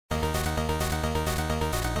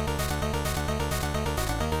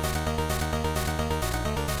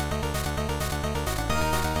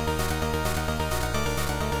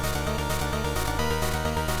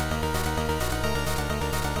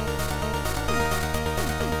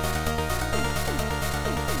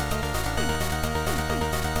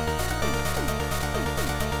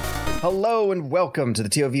Hello and welcome to the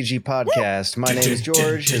TOVG podcast. My name is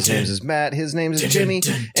George, his name is Matt, his name is Jimmy,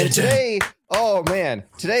 and today,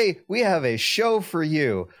 today we have a show for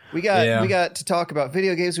you. We got to talk about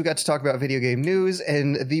video games, we got to talk about video game news,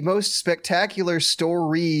 and the most spectacular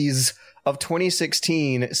stories of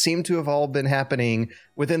 2016 seem to have all been happening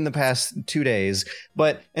within the past 2 days.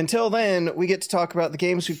 But until then, we get to talk about the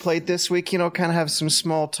games we played this week, kind of have some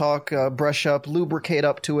small talk, brush up, lubricate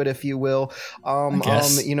up to it, if you will.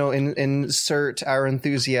 Insert our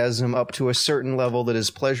enthusiasm up to a certain level that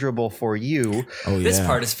is pleasurable for you. Oh, yeah. This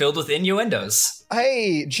part is filled with innuendos.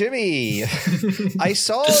 Hey, Jimmy, I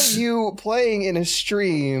saw you playing in a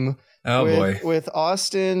stream. With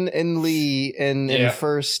Austin and Lee and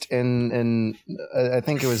first and I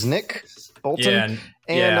think it was Nick Bolton.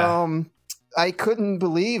 I couldn't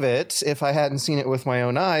believe it if I hadn't seen it with my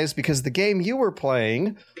own eyes, because the game you were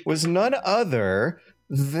playing was none other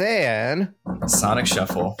than Sonic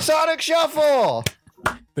Shuffle. The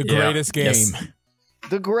greatest game. Yes.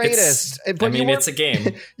 The greatest. It's a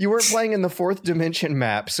game. You weren't playing in the fourth dimension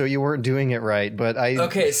map, so you weren't doing it right, but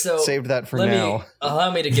saved that for now.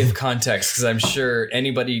 Allow me to give context, because I'm sure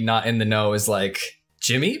anybody not in the know is like,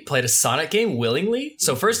 Jimmy played a Sonic game willingly?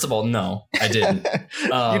 So first of all, no, I didn't.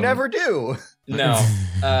 You never do. No.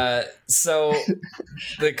 So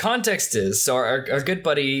the context is, our good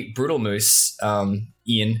buddy Brutal Moose,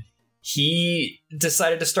 Ian, he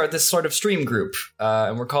decided to start this sort of stream group,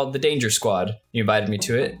 and we're called the Danger Squad. He invited me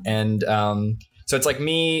to it, and so it's like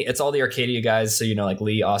me, it's all the Arcadia guys, so like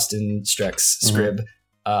Lee, Austin, Strex, Scrib,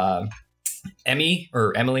 Emmy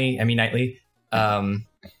Knightley,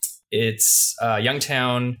 it's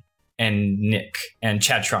Youngtown and Nick and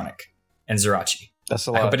Chadtronic and Zerachi. That's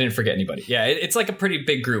a lot. I hope I didn't forget anybody. Yeah, it's like a pretty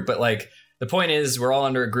big group, but like the point is we're all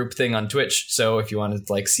under a group thing on Twitch. So if you want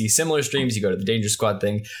to see similar streams, you go to the Danger Squad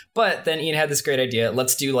thing. But then Ian had this great idea.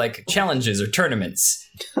 Let's do challenges or tournaments.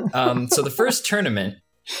 So the first tournament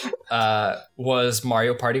was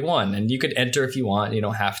Mario Party 1, and you could enter if you want. You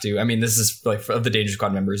don't have to. I mean, this is for the Danger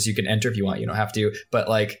Squad members. You can enter if you want. You don't have to. But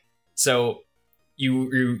so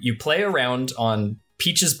you play around on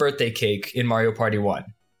Peach's birthday cake in Mario Party 1,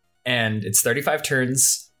 and it's 35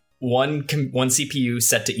 turns. One CPU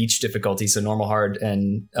set to each difficulty, so normal, hard,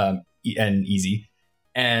 and easy.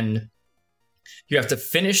 And you have to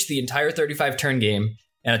finish the entire 35 turn game.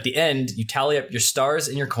 And at the end, you tally up your stars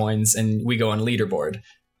and your coins, and we go on leaderboard.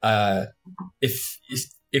 If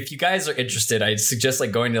you guys are interested, I'd suggest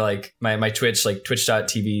going to my Twitch,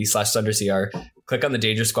 twitch.tv/thundercr. Click on the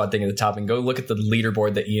Danger Squad thing at the top and go look at the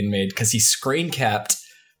leaderboard that Ian made, because he screen capped.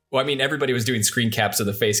 Well, I mean, everybody was doing screen caps of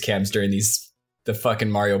the face cams during the fucking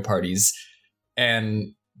Mario parties,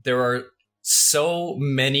 and there are so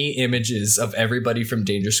many images of everybody from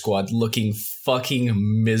Danger Squad looking fucking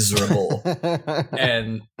miserable.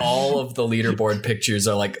 And all of the leaderboard pictures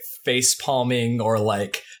are face palming or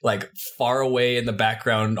far away in the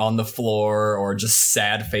background on the floor, or just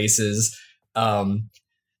sad faces.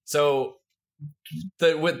 So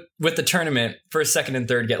with the tournament, first, second, and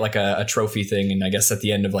third get a trophy thing, and I guess at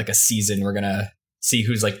the end of a season we're gonna see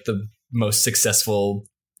who's the most successful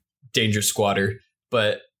Danger Squatter.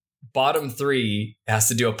 But bottom 3 has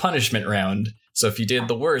to do a punishment round. So if you did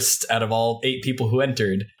the worst out of all 8 people who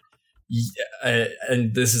entered,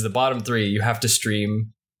 and this is the bottom 3, you have to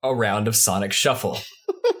stream a round of Sonic Shuffle.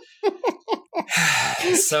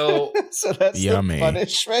 so that's yummy. The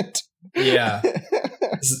punishment. Yeah.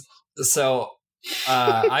 So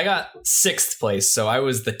I got 6th place, so I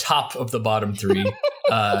was the top of the bottom 3.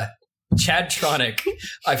 Chadtronic,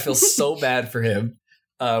 I feel so bad for him.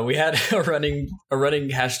 We had a running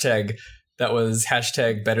hashtag that was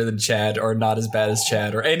hashtag better than Chad, or not as bad as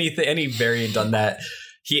Chad, or any variant on that.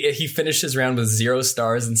 He finished his round with 0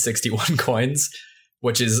 stars and 61 coins,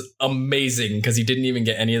 which is amazing because he didn't even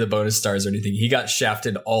get any of the bonus stars or anything. He got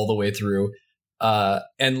shafted all the way through.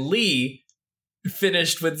 And Lee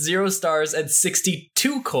finished with 0 stars and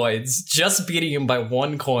 62 coins, just beating him by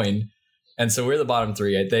 1 coin. And so we're the bottom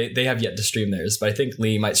 3. They have yet to stream theirs, but I think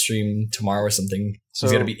Lee might stream tomorrow or something. So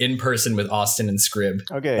he's going to be in person with Austin and Scrib.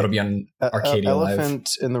 Okay. That'll be on Arcadia Live. Elephant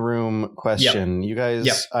in the room question. Yep. You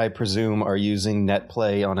guys, I presume, are using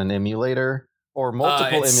NetPlay on an emulator? Or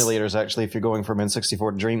multiple emulators, actually, if you're going from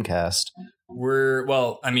N64 to Dreamcast. We're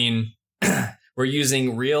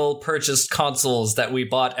using real purchased consoles that we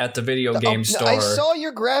bought at the video game store. I saw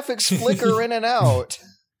your graphics flicker in and out.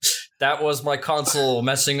 that was my console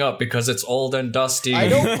messing up because it's old and dusty. I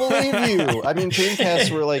don't believe you. I mean, Dreamcasts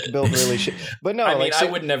were like built really shit. But no, I mean, I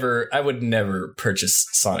would never purchase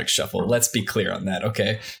Sonic Shuffle. Let's be clear on that,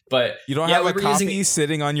 okay? But you don't have a copy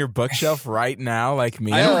sitting on your bookshelf right now, like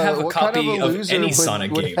me. I don't have a copy of any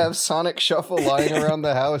Sonic game. Would have Sonic Shuffle lying around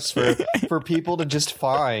the house for people to just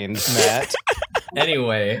find, Matt.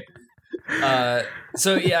 Anyway,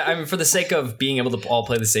 so yeah, I mean, for the sake of being able to all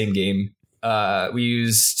play the same game, we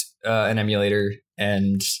used an emulator,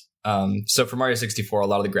 and so for Mario 64, a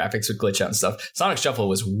lot of the graphics would glitch out and stuff. Sonic Shuffle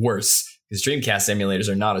was worse because Dreamcast emulators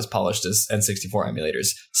are not as polished as N64 emulators.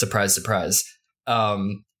 Surprise, surprise.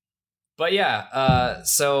 But yeah,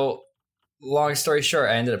 so long story short,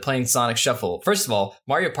 I ended up playing Sonic Shuffle. First of all,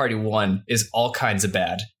 Mario Party 1 is all kinds of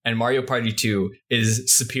bad, and Mario Party 2 is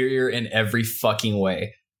superior in every fucking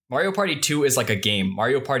way. Mario Party 2 is like a game.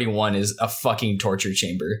 Mario Party 1 is a fucking torture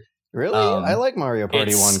chamber. Really? I like Mario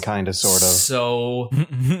Party 1 kind of, sort of. So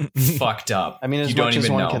fucked up. I mean, as much as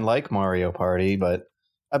one can like Mario Party, but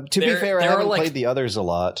to be fair, I haven't played the others a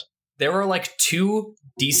lot. There were like 2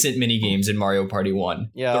 decent mini games in Mario Party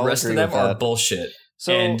 1. Yeah, the rest of them are bullshit.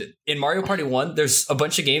 So, and in Mario Party 1, there's a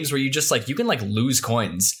bunch of games where you just like, you can like lose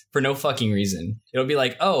coins for no fucking reason. It'll be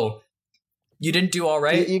like, oh, you didn't do all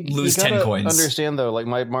right, lose 10 coins. Understand though, like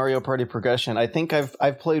my Mario Party progression, I think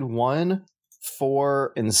I've played 1,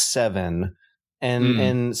 4, and 7.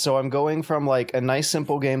 And so I'm going from like a nice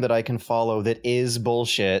simple game that I can follow that is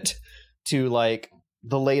bullshit to like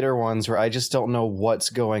the later ones where I just don't know what's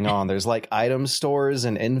going on. There's like item stores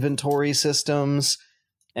and inventory systems,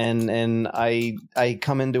 and I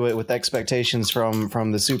come into it with expectations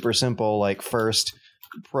from the super simple like first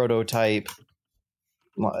prototype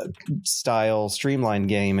style streamlined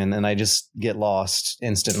game, and then I just get lost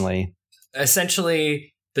instantly.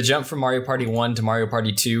 Essentially, the jump from Mario Party 1 to Mario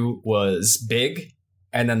Party 2 was big,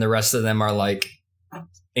 and then the rest of them are like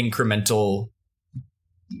incremental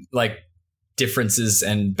like differences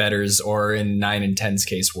and betters, or in 9 and 10's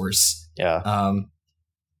case, worse. Yeah.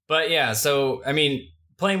 But yeah, so I mean,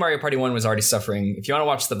 playing Mario Party 1 was already suffering. If you want to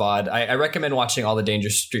watch the VOD, I recommend watching all the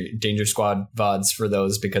Danger Squad VODs for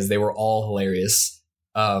those, because they were all hilarious.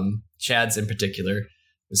 Chad's in particular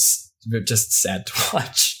was just sad to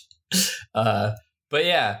watch. But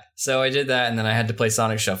yeah, so I did that, and then I had to play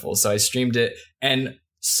Sonic Shuffle, so I streamed it. And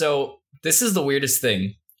so this is the weirdest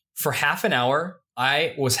thing. For half an hour,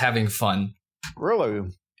 I was having fun. Really?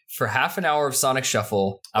 For half an hour of Sonic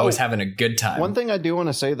Shuffle, I was having a good time. One thing I do want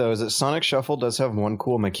to say, though, is that Sonic Shuffle does have one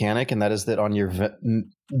cool mechanic, and that is that on your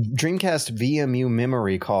Dreamcast VMU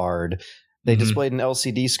memory card, they displayed an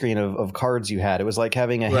LCD screen of cards you had. It was like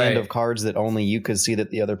having a hand of cards that only you could see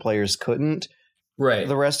that the other players couldn't. Right.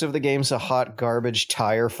 The rest of the game's a hot garbage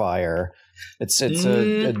tire fire. It's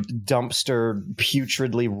a dumpster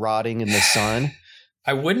putridly rotting in the sun.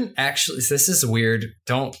 I wouldn't actually. This is weird.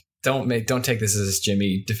 Don't take this as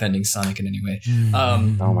Jimmy defending Sonic in any way.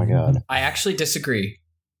 Oh my god. I actually disagree.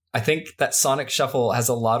 I think that Sonic Shuffle has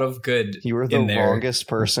a lot of good. You were the longest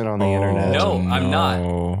person on the internet. No, I'm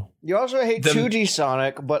not. You also hate 2G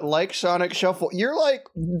Sonic, but like Sonic Shuffle. You're like...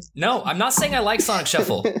 No, I'm not saying I like Sonic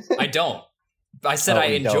Shuffle. I don't. I said I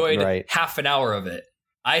enjoyed half an hour of it.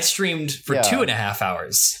 I streamed for 2.5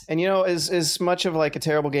 hours. And you know, as much of like a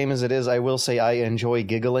terrible game as it is, I will say I enjoy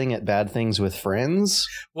giggling at bad things with friends.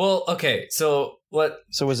 Well, okay, so what?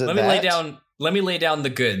 So was it? Let me lay down the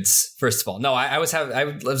goods first of all. No, I was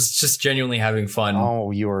just genuinely having fun.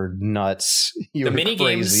 Oh, you are nuts! The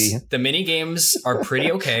mini games are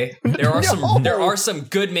pretty okay. There are some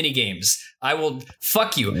good mini games. I will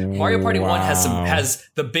fuck you. Mario Party 1 has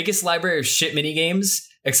the biggest library of shit mini games,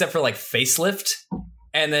 except for like Facelift.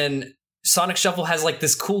 And then Sonic Shuffle has like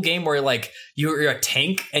this cool game where like you're a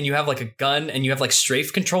tank and you have like a gun and you have like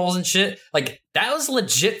strafe controls and shit. Like that was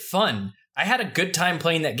legit fun. I had a good time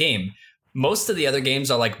playing that game. Most of the other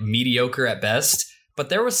games are like mediocre at best, but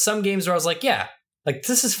there was some games where I was like, yeah, like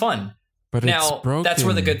this is fun. But now it's broken. That's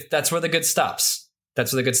where the good stops.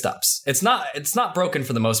 It's not broken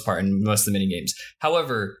for the most part in most of the mini games.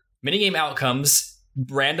 However, minigame outcomes,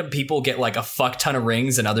 random people get like a fuck ton of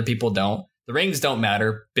rings and other people don't. The rings don't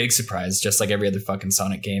matter. Big surprise, just like every other fucking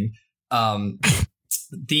Sonic game.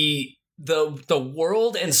 The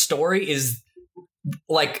world and story is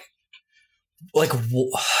like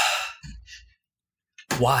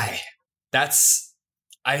why?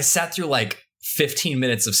 I sat through like 15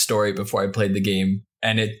 minutes of story before I played the game,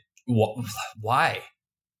 and why?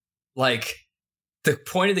 Like the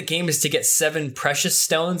point of the game is to get 7 precious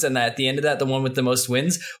stones, and at the end of that, the one with the most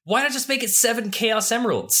wins. Why not just make it 7 Chaos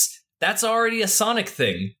Emeralds? That's already a Sonic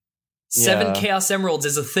thing. 7 Chaos Emeralds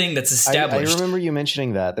is a thing that's established. I remember you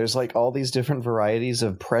mentioning that. There's like all these different varieties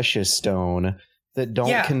of precious stone that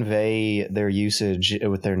don't convey their usage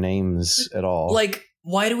with their names at all. Like,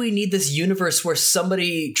 why do we need this universe where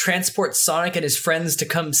somebody transports Sonic and his friends to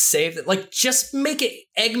come save it? Like, just make it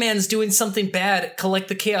Eggman's doing something bad, collect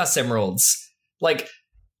the Chaos Emeralds. Like,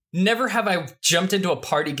 never have I jumped into a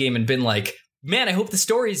party game and been like, man, I hope the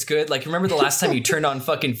story's good. Like, remember the last time you turned on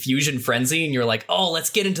fucking Fusion Frenzy and you're like, oh, let's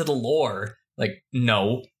get into the lore. Like,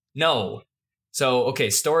 no. So, okay,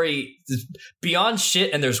 story beyond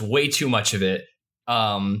shit, and there's way too much of it.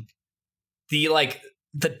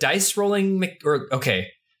 The dice rolling,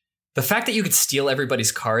 the fact that you could steal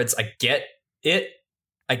everybody's cards, I get it,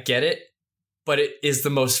 but it is the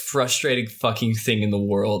most frustrating fucking thing in the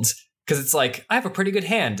world. Because it's like, I have a pretty good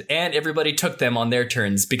hand, and everybody took them on their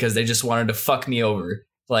turns because they just wanted to fuck me over.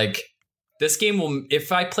 Like, this game will,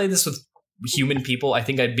 if I play this with human people, I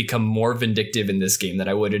think I'd become more vindictive in this game than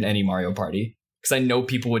I would in any Mario Party. Because I know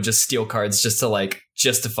people would just steal cards just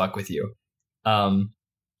to fuck with you.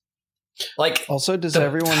 Also, does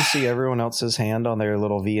everyone see everyone else's hand on their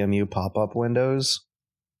little VMU pop-up windows?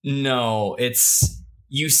 No, it's,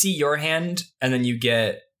 you see your hand, and then you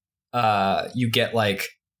get like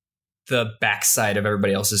the backside of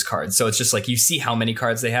everybody else's cards. So it's just like you see how many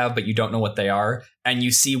cards they have, but you don't know what they are, and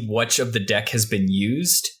you see which of the deck has been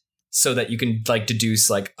used, so that you can like deduce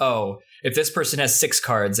like, oh, if this person has 6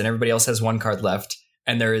 cards and everybody else has 1 card left,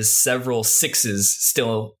 and there is several 6s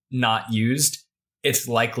still not used, it's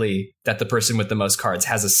likely that the person with the most cards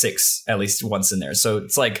has a 6 at least once in there. So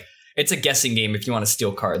it's like, it's a guessing game if you want to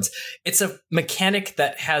steal cards. It's a mechanic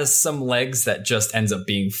that has some legs that just ends up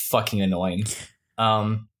being fucking annoying.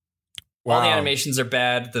 All the animations are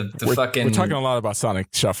bad. We're talking a lot about Sonic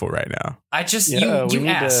Shuffle right now. I just you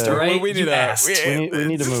asked, right? We need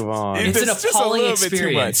to move on. It's an appalling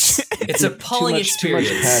experience. It's an appalling experience.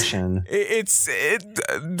 Too much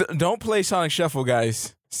passion. Don't play Sonic Shuffle,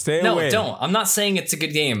 guys. Stay away. No, don't. I'm not saying it's a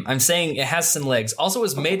good game. I'm saying it has some legs. Also, it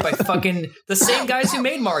was made by fucking the same guys who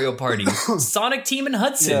made Mario Party. Sonic Team and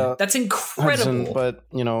Hudson. Yeah, that's incredible. Hudson, but,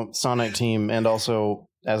 Sonic Team, and also,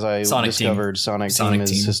 as I discovered, Sonic Team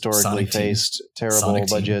has historically faced terrible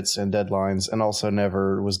budgets and deadlines, and also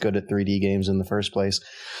never was good at 3D games in the first place.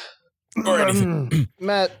 Or anything.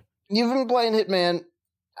 Matt, you've been playing Hitman.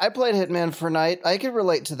 I played Hitman for Night. I could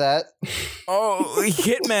relate to that. Oh,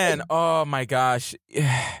 Hitman. Oh, my gosh.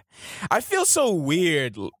 I feel so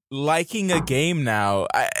weird liking a game now.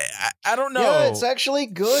 I don't know. Yeah, it's actually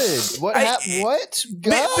good. What?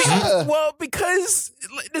 Well, because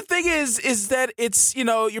the thing is that it's,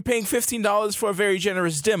 you're paying $15 for a very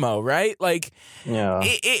generous demo, right? Like, yeah,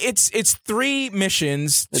 it's 3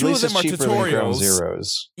 missions. At 2 least of them are cheaper tutorials. Than Ground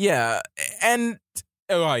Zeroes. Yeah, and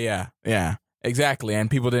yeah. Exactly, and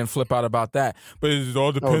people didn't flip out about that. But it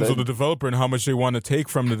all depends on the developer and how much they want to take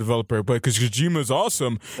from the developer. But because Kojima's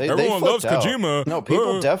awesome, everyone loves Kojima. No,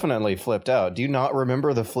 people definitely flipped out. Do you not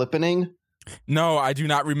remember the flippening? No, I do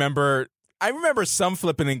not remember. I remember some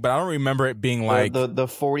flippening, but I don't remember it being like the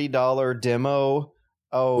 $40 demo.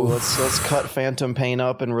 Oh, let's cut Phantom Pain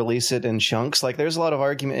up and release it in chunks. Like, there's a lot of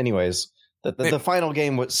argument. Anyways, the final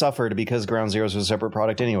game suffered because Ground Zeroes was a separate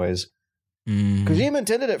product. Anyways. Kojima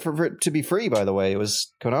intended it for it to be free, by the way. It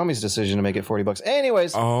was Konami's decision to make it $40.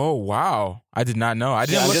 Anyways. Oh, wow. I did not know. I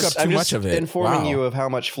didn't look up too much of it. Informing you of how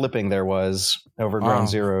much flipping there was over Ground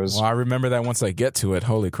Zeroes. Well, I remember that once I get to it.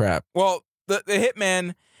 Holy crap. Well, the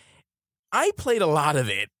Hitman, I played a lot of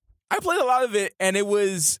it. And it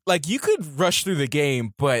was like you could rush through the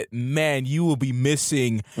game, but man, you will be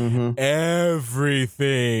missing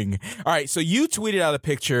everything. All right, so you tweeted out a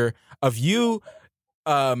picture of you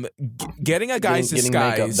getting a guy's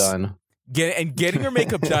disguise, getting your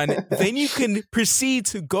makeup done. Then you can proceed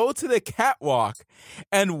to go to the catwalk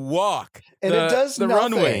and walk. And it does the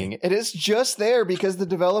nothing. Runway. It is just there because the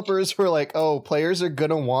developers were like, "Oh, players are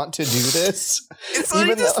gonna want to do this." It's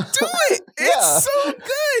like, just do it. It's so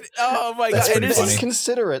good. Oh my god! And it's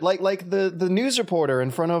considerate, like the news reporter in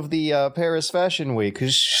front of the Paris Fashion Week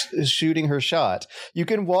who's shooting her shot. You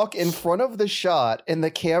can walk in front of the shot, and the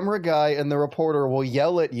camera guy and the reporter will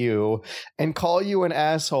yell at you and call you an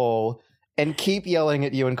asshole. And keep yelling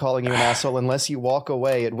at you and calling you an asshole unless you walk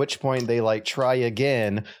away, at which point they try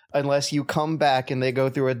again, unless you come back and they go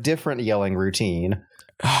through a different yelling routine.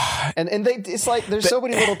 And it's like there's so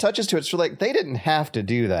many little touches to it. So they didn't have to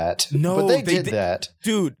do that. No, but they did that.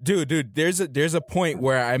 Dude, there's a point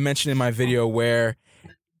where I mentioned in my video where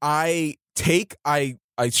I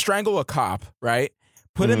strangle a cop, right?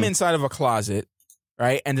 Put him inside of a closet,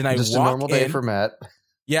 right? And then I just walk a normal day in. for Matt.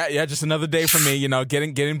 Yeah, just another day for me,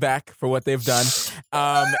 getting back for what they've done.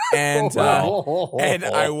 And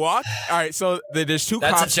I walk. All right, so there's two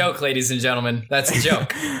cops. That's a joke, ladies and gentlemen. That's a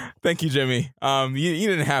joke. Thank you, Jimmy. You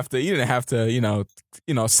didn't have to,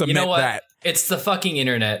 submit that. It's the fucking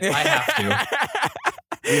internet. I have to.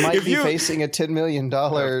 You might be facing a $10 million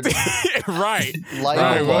right.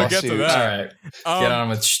 We'll get to that. All right.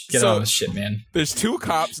 Get on with shit, man. There's two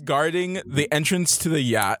cops guarding the entrance to the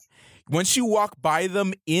yacht. Once you walk by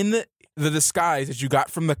them in the disguise that you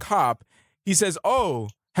got from the cop, he says, "Oh,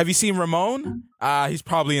 have you seen Ramon? He's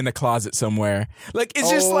probably in the closet somewhere." Like, it's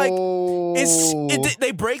just like,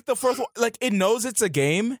 they break the fourth wall. Like, it knows it's a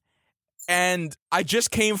game. And I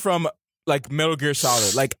just came from, like, Metal Gear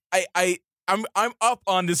Solid. Like, I'm up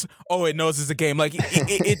on this. Oh, it knows it's a game. Like,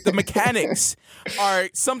 the mechanics are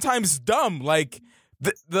sometimes dumb. Like,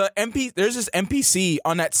 there's this NPC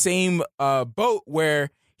on that same boat where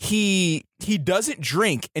he doesn't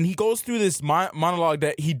drink, and he goes through this monologue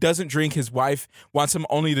that he doesn't drink. His wife wants him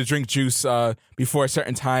only to drink juice before a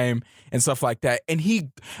certain time and stuff like that. And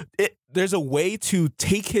there's a way to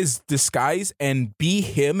take his disguise and be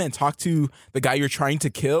him and talk to the guy you're trying to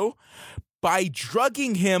kill by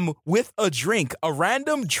drugging him with a drink, a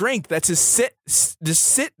random drink that's just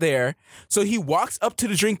sit there. So he walks up to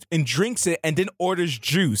the drink and drinks it, and then orders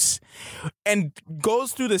juice, and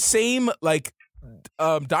goes through the same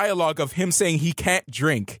dialogue of him saying he can't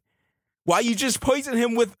drink. Why you just poison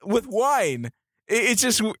him with wine?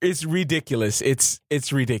 It's ridiculous.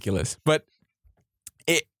 It's ridiculous. But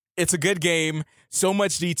it's a good game. So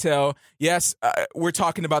much detail. Yes, we're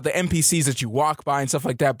talking about the NPCs that you walk by and stuff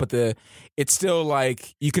like that, but it's still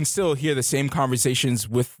like you can still hear the same conversations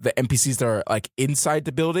with the NPCs that are like inside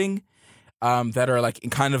the building, that are like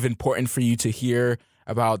kind of important for you to hear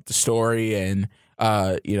about the story and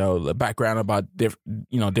the background about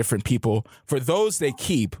different people. For those they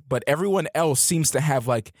keep, but everyone else seems to have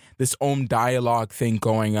like this own dialogue thing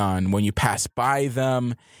going on when you pass by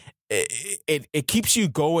them. It keeps you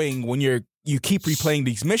going when you keep replaying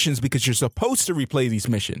these missions, because you're supposed to replay these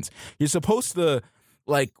missions. You're supposed to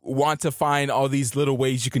like want to find all these little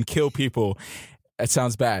ways you can kill people. That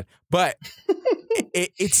sounds bad, but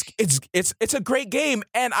it's a great game,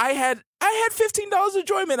 and I had $15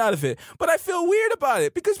 enjoyment out of it. But I feel weird about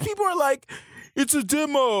it because people are like, it's a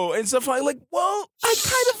demo and stuff like, well, I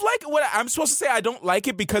kind of like it. What I'm supposed to say, I don't like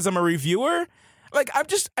it because I'm a reviewer. Like, I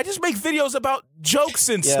just make videos about jokes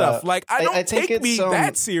and stuff. Like, I don't take me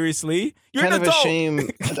that seriously. You're an adult. Kind of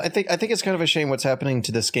a shame. I think it's kind of a shame what's happening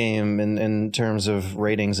to this game in terms of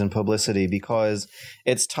ratings and publicity, because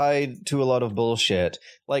it's tied to a lot of bullshit.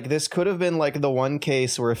 Like, this could have been like the one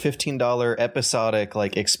case where a $15 episodic,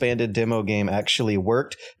 like, expanded demo game actually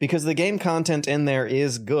worked, because the game content in there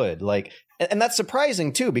is good. Like, and that's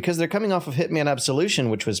surprising, too, because they're coming off of Hitman Absolution,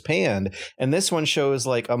 which was panned. And this one shows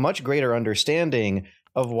like a much greater understanding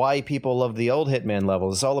of why people love the old Hitman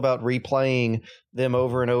levels. It's all about replaying them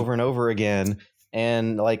over and over and over again,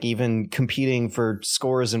 and like even competing for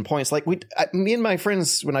scores and points. Like me and my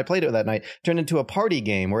friends, when I played it that night, turned into a party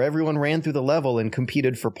game where everyone ran through the level and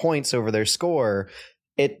competed for points over their score.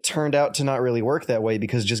 It turned out to not really work that way,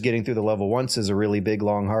 because just getting through the level once is a really big,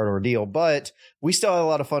 long, hard ordeal. But we still had a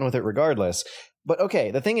lot of fun with it regardless. But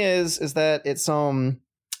okay, the thing is that it's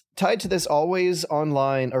tied to this always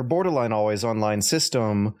online or borderline always online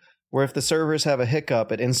system, where if the servers have a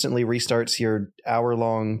hiccup, it instantly restarts your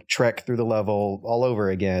hour-long trek through the level all over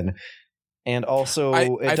again. And also,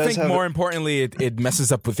 I think more importantly, it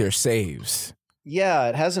messes up with your saves. Yeah,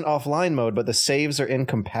 it has an offline mode, but the saves are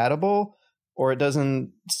incompatible, or it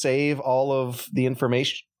doesn't save all of the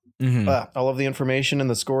information, all of the information and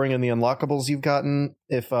the scoring and the unlockables you've gotten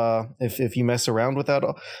if you mess around with that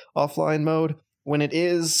offline mode. When it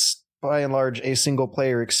is, by and large, a single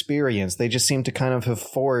player experience, they just seem to kind of have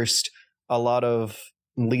forced a lot of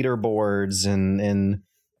leaderboards and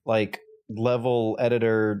like level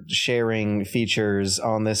editor sharing features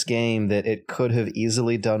on this game that it could have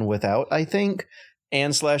easily done without, I think.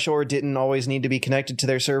 And /or didn't always need to be connected to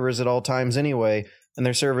their servers at all times anyway. And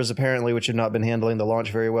their servers apparently, which have not been handling the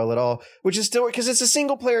launch very well at all, which is still because it's a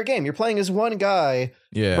single player game. You're playing as one guy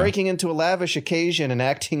breaking into a lavish occasion and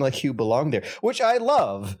acting like you belong there, which I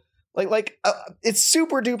love. It's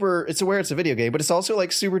super duper. It's aware it's a video game, but it's also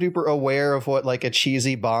like super duper aware of what like a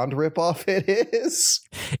cheesy Bond ripoff it is.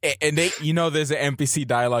 And they, there's an NPC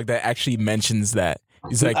dialogue that actually mentions that.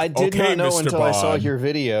 He's like, I did not know Mr. until Bond. I saw your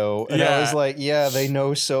video, and I was like, yeah, they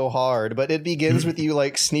know so hard. But it begins with you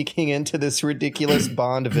like sneaking into this ridiculous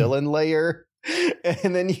Bond villain lair.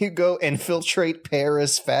 And then you go infiltrate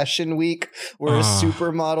Paris Fashion Week, where a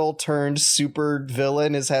supermodel turned super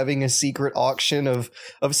villain is having a secret auction of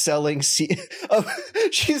selling.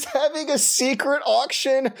 She's having a secret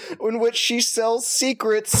auction in which she sells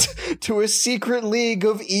secrets to a secret league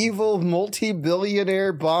of evil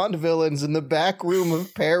multi-billionaire Bond villains in the back room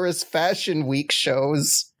of Paris Fashion Week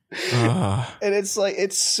shows. And it's like,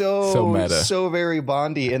 it's so meta, so very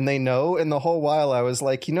Bondy, and they know. And the whole while I was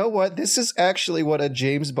like, you know what, this is actually what a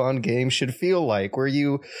James Bond game should feel like, where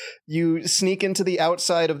you sneak into the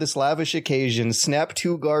outside of this lavish occasion, snap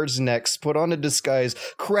 2 guards' necks, put on a disguise,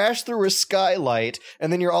 crash through a skylight,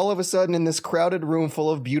 and then you're all of a sudden in this crowded room full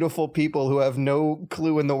of beautiful people who have no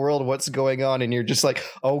clue in the world what's going on, and you're just like,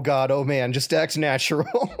 oh god, oh man, just act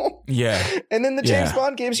natural. Yeah. And in the James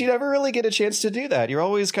Bond games, you never really get a chance to do that. You're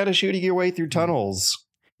always kind of shooting your way through tunnels.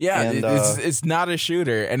 Yeah, and, it's not a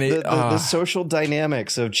shooter. And the social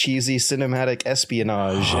dynamics of cheesy cinematic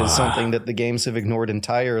espionage is something that the games have ignored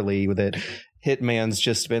entirely, that Hitman's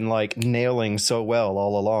just been like nailing so well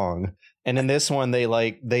all along. And in this one,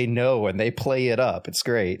 they know and they play it up. It's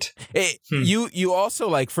great. You also,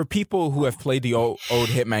 like, for people who have played the old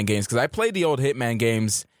Hitman games, because I played the old Hitman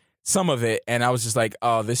games, some of it, and I was just like,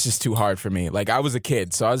 oh, this is too hard for me. Like, I was a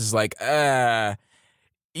kid, so I was just like, there's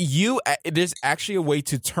actually a way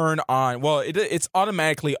to turn on, well, it's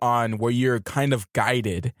automatically on where you're kind of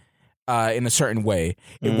guided in a certain way.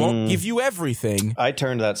 It won't give you everything. I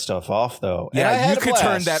turned that stuff off, though. Yeah, you could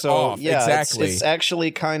turn that off. Yeah, exactly. It's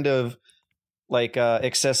actually kind of like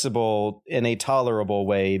accessible in a tolerable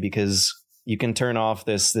way, because you can turn off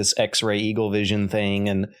this X-ray eagle vision thing,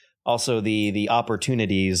 and also the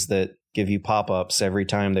opportunities that give you pop-ups every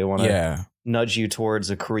time they want to nudge you towards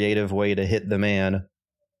a creative way to hit the man.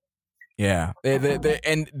 Yeah.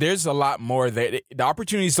 And there's a lot more. The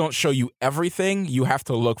opportunities don't show you everything. You have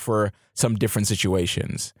to look for some different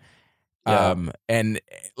situations. Yeah. And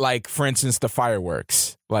like, for instance, the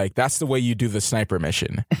fireworks, like that's the way you do the sniper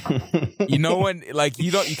mission. You know, when like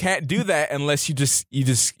you can't do that unless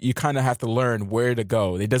you kind of have to learn where to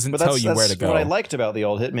go. It doesn't tell you where to go. What I liked about the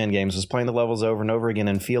old Hitman games was playing the levels over and over again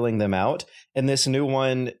and feeling them out. And this new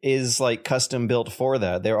one is like custom built for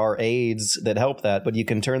that. There are aids that help that, but you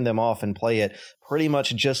can turn them off and play it pretty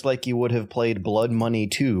much just like you would have played Blood Money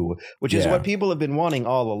 2, which is what people have been wanting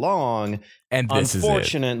all along. And this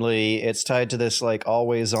unfortunately, it's tied to this like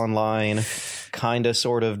always online kind of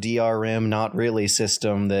sort of DRM, not really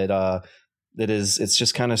system it's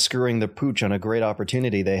just kind of screwing the pooch on a great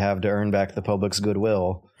opportunity they have to earn back the public's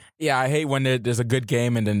goodwill. Yeah, I hate when there's a good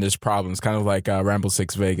game and then there's problems, kind of like Ramble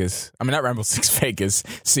 6 Vegas. I mean, not Ramble 6 Vegas,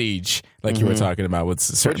 Siege, like you were talking about with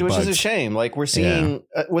certain which bugs. is a shame. Like we're seeing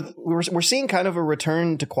we're seeing kind of a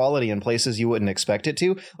return to quality in places you wouldn't expect it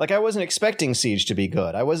to. Like I wasn't expecting Siege to be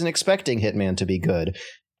good. I wasn't expecting Hitman to be good.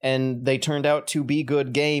 And they turned out to be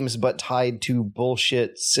good games, but tied to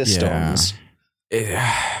bullshit systems.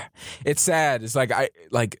 Yeah. It's sad. It's like,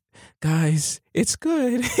 guys, it's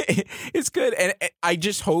good. It's good. And I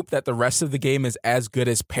just hope that the rest of the game is as good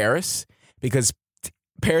as Paris, because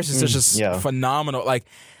Paris is just phenomenal. Like,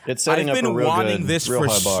 it's setting I've up been a real wanting good, this real for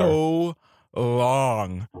high bar. so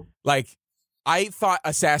long. Like, I thought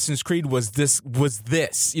Assassin's Creed was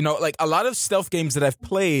this. You know, like a lot of stealth games that I've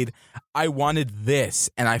played, I wanted this,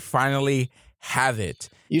 and I finally have it.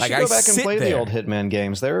 You should go back and play the old Hitman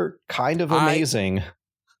games. They're kind of amazing.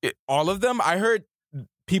 All of them? I heard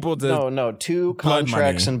people do. No. 2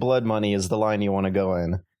 contracts and Blood Money is the line you want to go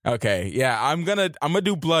in. Okay, yeah, I'm gonna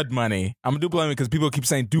do Blood Money. I'm gonna do Blood Money because people keep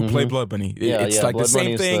saying play Blood Money. It's like Blood the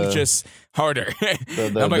same thing, just harder.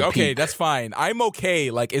 I'm like, okay, peak. That's fine. I'm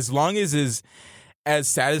okay. Like as long as is as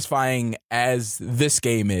satisfying as this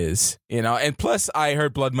game is, you know. And plus, I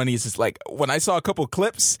heard Blood Money is just like, when I saw a couple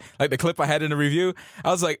clips, like the clip I had in the review, I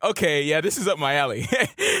was like, okay, yeah, this is up my alley.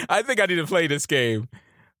 I think I need to play this game.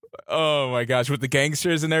 Oh my gosh, with the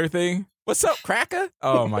gangsters and everything. What's up, Cracker?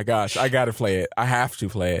 Oh my gosh, I gotta play it. I have to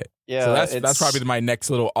play it. Yeah, so that's probably my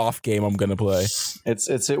next little off game I'm gonna play.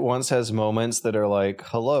 It once has moments that are like,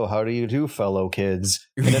 hello, how do you do, fellow kids?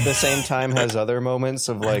 And at the same time has other moments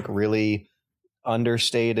of like really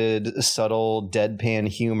understated, subtle, deadpan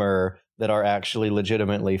humor that are actually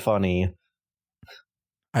legitimately funny.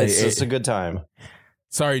 It's a good time.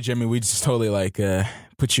 Sorry, Jimmy, we just totally like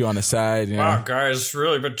put you on the side. You know? Wow, guys,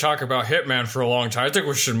 really been talking about Hitman for a long time. I think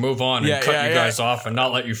we should move on and cut you guys off and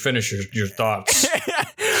not let you finish your thoughts.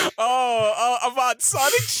 About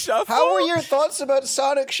Sonic Shuffle? How were your thoughts about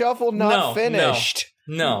Sonic Shuffle not finished?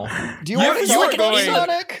 No. Do you want to talk about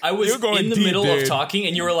Sonic? I was in the middle of talking,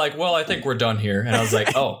 and you were like, well, I think we're done here. And I was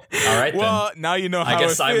like, oh, all right, well, then. Now you know how I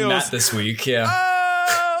guess it feels. I'm Matt this week,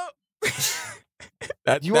 yeah.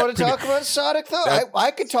 You want to talk about Sonic though?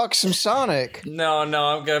 I could talk some Sonic. No,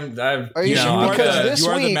 I'm gonna. Are you sure? Because this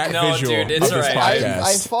week, no, dude, it's alright.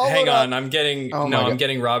 I followed. Hang on, up. I'm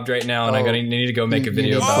getting robbed right now, and I need to go make a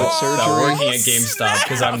video about working at GameStop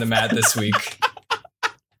because I'm the Matt this week.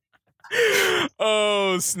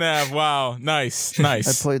 Oh snap! Wow, nice. I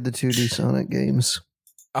played the 2D Sonic games.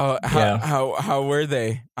 How were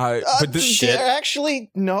they? They're actually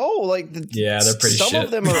they're pretty shit. Some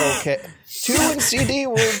of them are okay. 2 and CD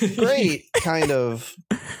were great, kind of.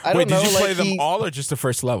 I don't know. Did you play them all or just the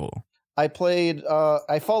first level? I played.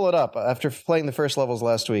 I followed up after playing the first levels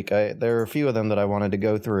last week. There are a few of them that I wanted to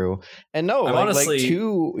go through, and honestly,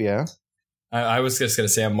 2. Yeah, I was just gonna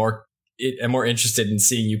say I'm more interested in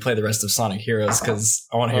seeing you play the rest of Sonic Heroes because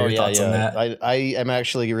I want to hear your thoughts on that. I am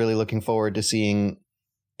actually really looking forward to seeing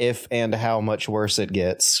if and how much worse it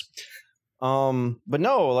gets. But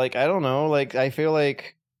no, I don't know. I feel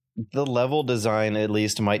like the level design at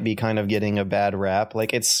least might be kind of getting a bad rap.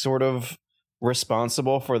 It's sort of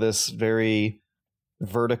responsible for this very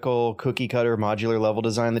vertical cookie cutter modular level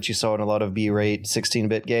design that you saw in a lot of B-rate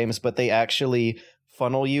 16-bit games, but they actually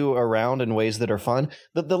funnel you around in ways that are fun.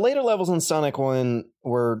 The later levels in Sonic 1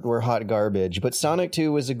 were hot garbage, but Sonic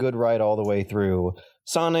 2 was a good ride all the way through.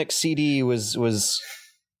 Sonic CD was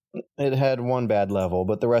it had one bad level,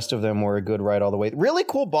 but the rest of them were a good ride all the way. Really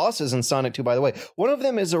cool bosses in Sonic 2, by the way. One of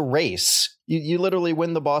them is a race. You literally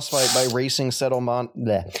win the boss fight by racing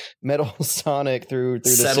Metal Sonic through the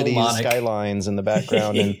city's skylines in the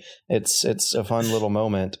background, and it's a fun little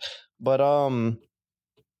moment. But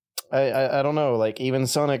I don't know, even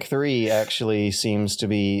Sonic 3 actually seems to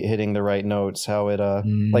be hitting the right notes, how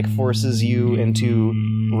it forces you into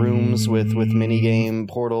rooms with minigame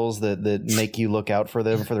portals that make you look out for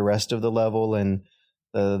them for the rest of the level, and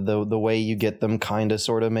the way you get them kind of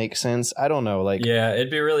sort of makes sense. I don't know, yeah, it'd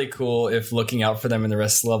be really cool if looking out for them in the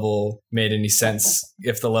rest of the level made any sense,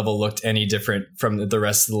 if the level looked any different from the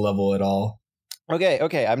rest of the level at all.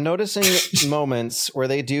 Okay. I'm noticing moments where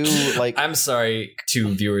they do I'm sorry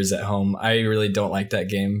to viewers at home. I really don't like that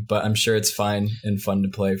game, but I'm sure it's fine and fun to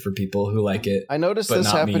play for people who like it. I noticed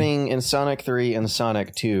this happening in Sonic 3 and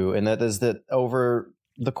Sonic 2, and that is that over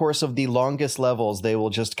the course of the longest levels, they will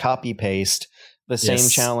just copy paste the same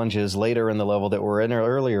challenges later in the level that were in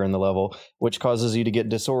earlier in the level, which causes you to get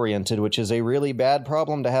disoriented, which is a really bad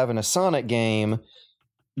problem to have in a Sonic game,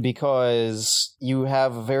 because you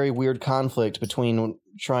have a very weird conflict between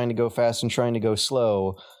trying to go fast and trying to go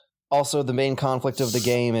slow. Also, the main conflict of the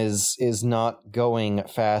game is not going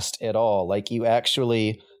fast at all.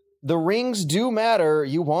 The rings do matter.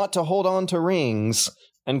 You want to hold on to rings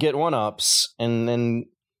and get 1-ups, and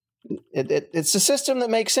it's a system that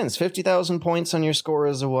makes sense. 50,000 points on your score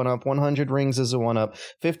is a 1-up, 100 rings is a 1-up,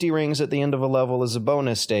 50 rings at the end of a level is a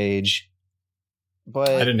bonus stage. But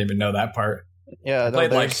I didn't even know that part. Yeah,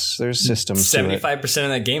 there's systems. 75% of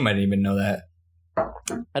that game, I didn't even know that.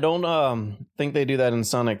 I don't think they do that in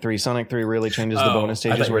Sonic 3. Sonic 3 really changes the bonus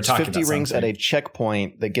stages, where it's 50 rings at a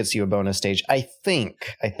checkpoint that gets you a bonus stage. I think.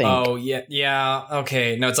 Oh yeah.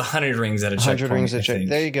 Okay, no, it's 100 rings at a checkpoint. 100 rings at a checkpoint.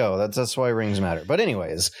 There you go. That's why rings matter. But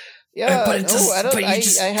anyways, yeah. I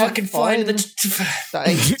fucking find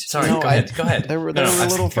the. Sorry, go ahead. They were a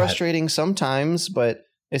little frustrating sometimes, but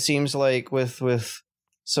it seems like with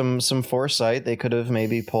some foresight, they could have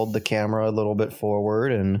maybe pulled the camera a little bit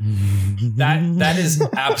forward, and that is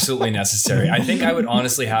absolutely necessary. I think I would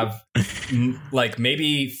honestly have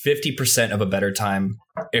maybe 50% of a better time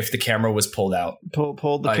if the camera was pulled out.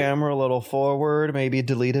 Pulled the camera a little forward, maybe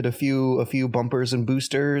deleted a few bumpers and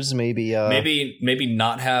boosters, maybe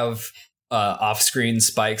not have off-screen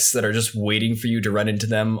spikes that are just waiting for you to run into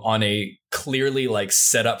them on a clearly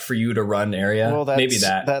set up for you to run area. Well, maybe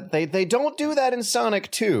that they don't do that in Sonic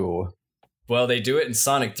 2. Well, they do it in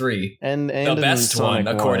Sonic 3. And the best one,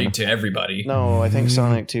 according to everybody. No, I think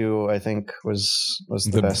Sonic 2 was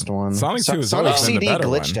the best one. Sonic 2 is Sonic CD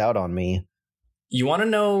glitched out on me. You want to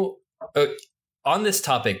know on this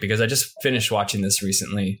topic, because I just finished watching this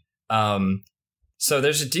recently. So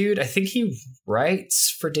there's a dude, I think he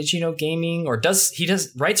writes for Digino Gaming, or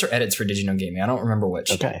writes or edits for Digino Gaming. I don't remember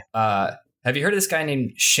which. Okay. Have you heard of this guy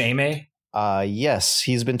named Shame? Yes,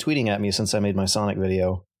 he's been tweeting at me since I made my Sonic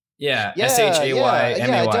video. Yeah, SHAYMAY.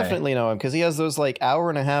 Yeah, I definitely know him, because he has those hour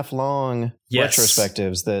and a half long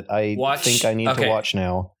retrospectives that I think I need to watch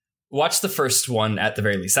now. Watch the first one at the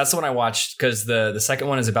very least. That's the one I watched, because the second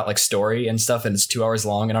one is about story and stuff, and it's 2 hours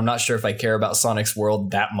long, and I'm not sure if I care about Sonic's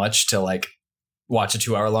world that much to watch a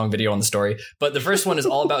 2 hour long video on the story. But the first one is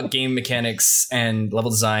all about game mechanics and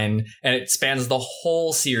level design, and it spans the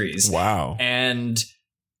whole series. Wow. And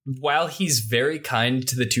while he's very kind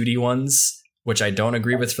to the 2D ones, which I don't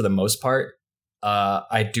agree with for the most part,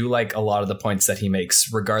 I do like a lot of the points that he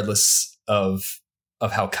makes, regardless of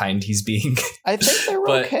how kind he's being. I think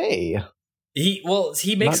they're okay.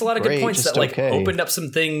 He makes a lot of good points that like opened up some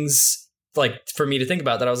things like for me to think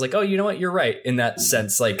about that I was like, oh, you know what? You're right in that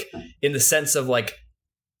sense. Like in the sense of like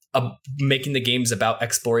making the games about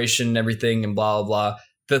exploration and everything and blah, blah,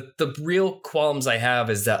 blah. The real qualms I have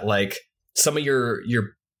is that like some of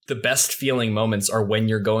the best feeling moments are when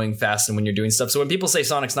you're going fast and when you're doing stuff. So when people say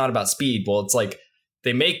Sonic's not about speed, well, it's like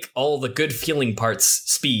they make all the good feeling parts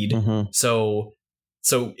speed. Mm-hmm. So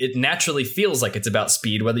it naturally feels like it's about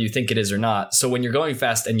speed, whether you think it is or not. So when you're going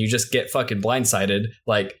fast and you just get fucking blindsided,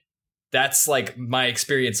 like that's like my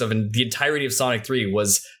experience of the entirety of Sonic 3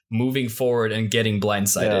 was moving forward and getting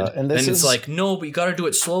blindsided. Yeah, and it's like, no, but you got to do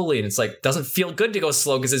it slowly. And it's like, doesn't feel good to go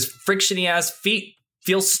slow because his frictiony ass feet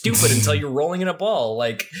feel stupid until you're rolling in a ball.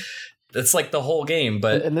 Like that's like the whole game.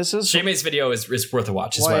 But and this is Shaymay's video is worth a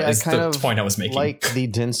watch. Is the point I was making. Like the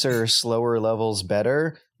denser, slower levels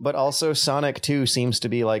better, but also Sonic 2 seems to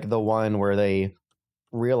be like the one where they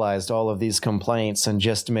realized all of these complaints and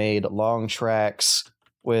just made long tracks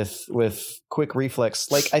with quick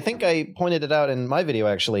reflex. Like I think I pointed it out in my video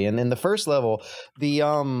actually, and in the first level, the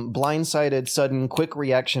blindsided sudden quick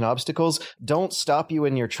reaction obstacles don't stop you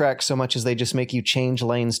in your track so much as they just make you change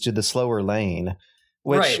lanes to the slower lane,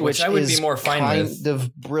 which I would be more fine with. Kind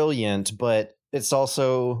of brilliant, but it's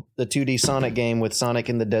also the 2D Sonic game with Sonic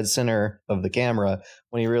in the dead center of the camera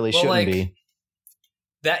when he really shouldn't be.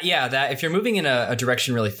 That if you're moving in a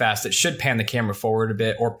direction really fast, it should pan the camera forward a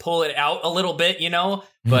bit or pull it out a little bit, you know?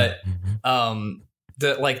 But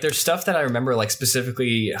there's stuff that I remember, like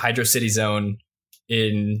specifically Hydro City Zone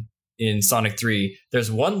in Sonic 3.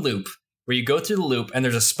 There's one loop where you go through the loop and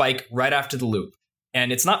there's a spike right after the loop.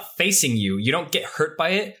 And it's not facing you. You don't get hurt by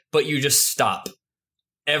it, but you just stop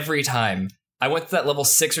every time. I went to that level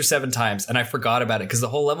 6 or 7 times and I forgot about it because the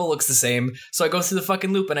whole level looks the same. So I go through the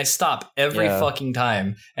fucking loop and I stop every fucking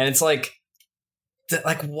time. And it's like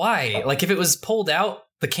why? Like if it was pulled out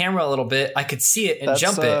the camera a little bit, I could see it and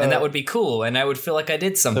jump it and that would be cool. And I would feel like I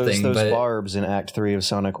did something. Those barbs in Act 3 of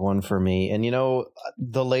Sonic 1 for me. And you know,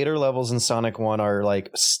 the later levels in Sonic 1 are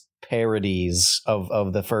like parodies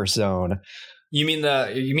of the first zone. You mean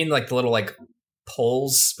like the little like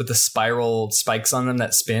poles with the spiral spikes on them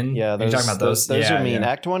that spin? Yeah, you're talking about those. Those are mean. Yeah.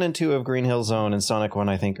 Act 1 and 2 of Green Hill Zone and Sonic 1,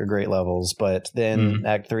 I think, are great levels, but then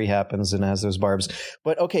Act 3 happens and has those barbs.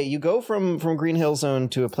 But okay, you go from Green Hill Zone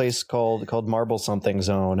to a place called Marble Something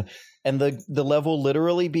Zone, and the level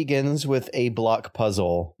literally begins with a block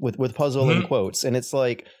puzzle with puzzle in quotes, and it's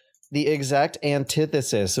like the exact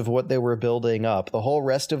antithesis of what they were building up. The whole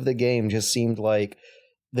rest of the game just seemed like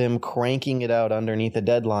them cranking it out underneath a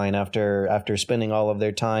deadline after spending all of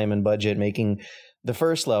their time and budget making the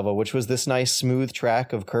first level, which was this nice smooth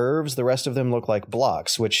track of curves. The rest of them look like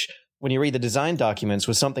blocks, which when you read the design documents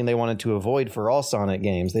was something they wanted to avoid for all Sonic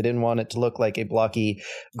games. They didn't want it to look like a blocky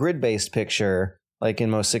grid-based picture like in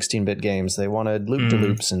most 16-bit games. They wanted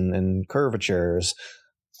loop-to-loops and curvatures.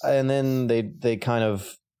 And then they kind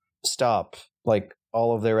of stop like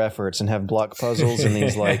all of their efforts and have block puzzles in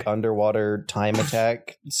these like underwater time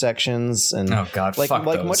attack sections and like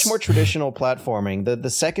much more traditional platforming. The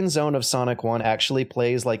second zone of Sonic 1 actually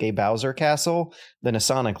plays like a Bowser castle than a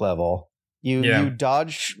Sonic level. You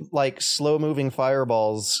dodge like slow moving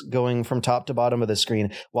fireballs going from top to bottom of the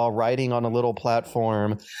screen while riding on a little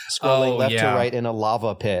platform scrolling left to right in a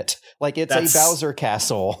lava pit. Like it's a Bowser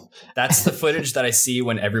castle. That's the footage that I see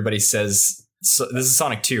when everybody says this is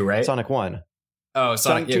Sonic 2, right? Sonic 1. Oh,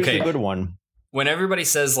 Sonic 2 is the good one. When everybody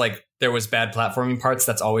says like there was bad platforming parts,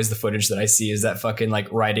 that's always the footage that I see is that fucking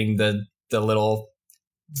like riding the little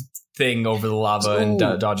thing over the lava and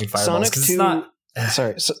dodging fireballs. Sonic 2,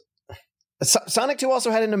 sorry. Sonic 2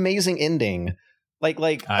 also had an amazing ending. Like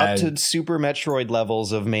up to Super Metroid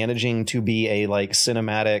levels of managing to be a like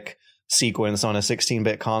cinematic sequence on a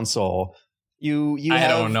 16-bit console. I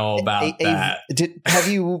don't know about that. Have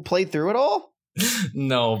you played through it all?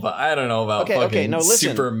 No, but I don't know about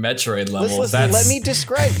Super Metroid levels. Listen, let me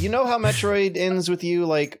describe. You know how Metroid ends with you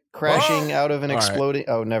like crashing out of an exploding...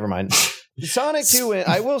 Right. Oh, never mind. Sonic 2,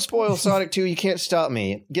 I will spoil Sonic 2. You can't stop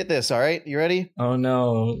me. Get this, all right? You ready? Oh,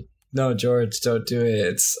 no. No, George, don't do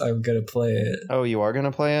it. I'm going to play it. Oh, you are going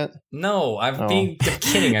to play it? No, I'm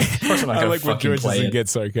kidding. Of course I'm not going to fucking play it. I like when George doesn't get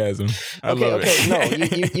sarcasm. I love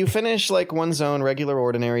it. No, you finish like one zone, regular,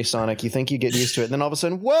 ordinary Sonic. You think you get used to it. And then all of a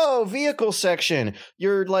sudden, whoa, vehicle section.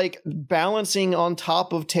 You're like balancing on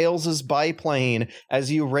top of Tails' biplane as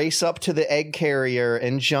you race up to the egg carrier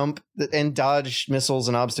and jump and dodge missiles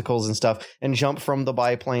and obstacles and stuff and jump from the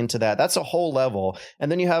biplane to that. That's a whole level.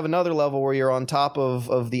 And then you have another level where you're on top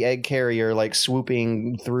of the egg carrier, like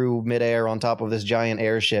swooping through midair on top of this giant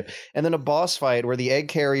airship. And then a boss fight where the egg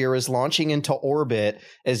carrier is launching into orbit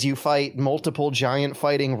as you fight multiple giant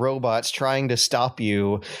fighting robots trying to stop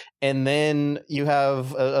you. And then you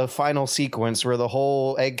have a final sequence where the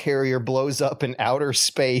whole egg carrier blows up in outer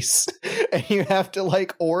space and you have to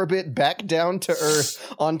like orbit back down to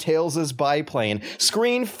Earth on Tails' biplane.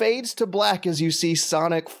 Screen fades to black as you see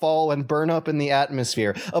Sonic fall and burn up in the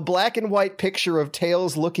atmosphere. A black and white picture of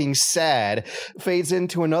Tails looking sad fades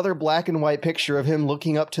into another black and white picture of him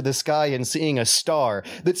looking up to the sky and seeing a star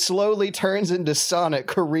that slowly turns into Sonic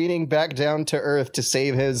careening back down to Earth to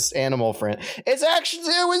save his animal friend. It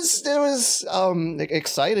was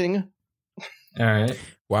exciting. All right.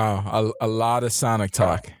 Wow, a lot of Sonic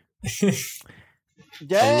talk. Yeah.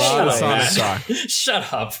 A lot of Sonic talk.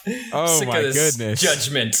 Shut up. Oh Sick my of this goodness.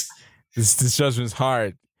 judgment. This judgment's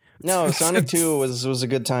hard. No, Sonic 2 was a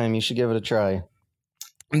good time. You should give it a try.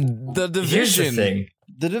 The Division. Here's the thing.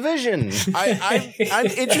 The Division. I'm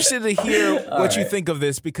interested to hear what you think of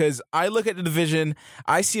this, because I look at the Division,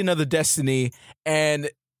 I see another Destiny, and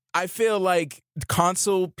I feel like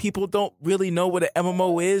console people don't really know what an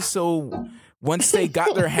MMO is. So once they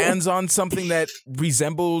got their hands on something that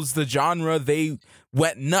resembles the genre, they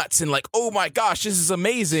went nuts and like, oh my gosh, this is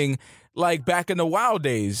amazing. Like back in the WoW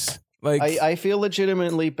days. Like I feel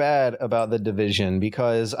legitimately bad about the Division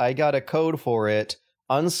because I got a code for it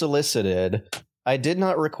unsolicited. I did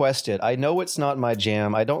not request it. I know it's not my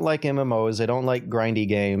jam. I don't like MMOs. I don't like grindy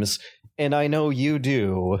games. And I know you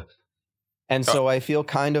do. And so I feel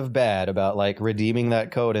kind of bad about like redeeming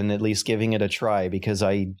that code and at least giving it a try, because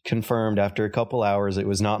I confirmed after a couple hours it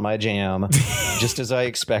was not my jam, just as I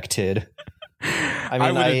expected. I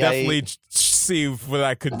mean, I would definitely see what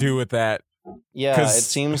I could do with that. Yeah, it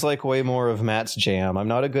seems like way more of Matt's jam. I'm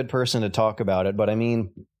not a good person to talk about it, but I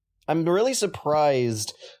mean, I'm really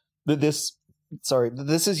surprised that this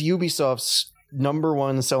is Ubisoft's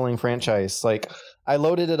 #1 selling franchise. Like, I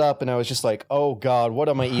loaded it up and I was just like, oh God, what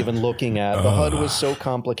am I even looking at? The HUD was so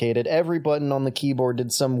complicated. Every button on the keyboard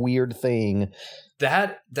did some weird thing.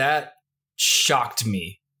 That shocked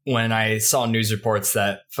me when I saw news reports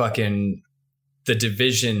that fucking The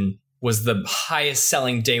Division was the highest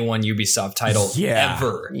selling day one Ubisoft title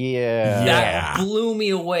ever. Yeah. That blew me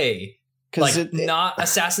away. Like, not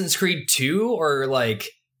Assassin's Creed 2 or like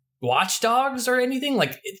Watch Dogs or anything.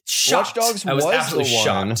 Like, it shocked. Watch Dogs I was was absolutely the one,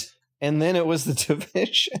 shocked. And then it was The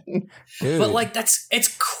Division. Dude. But like,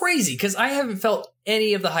 it's crazy because I haven't felt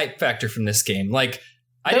any of the hype factor from this game. Like,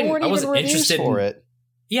 I wasn't interested for it.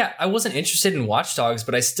 Yeah, I wasn't interested in Watch Dogs,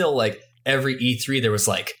 but I still, like, every E3 there was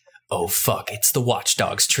like, oh fuck, it's the Watch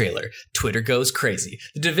Dogs trailer. Twitter goes crazy.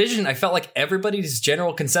 The Division, I felt like everybody's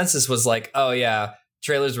general consensus was like, oh yeah,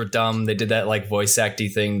 trailers were dumb. They did that like voice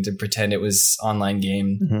acty thing to pretend it was online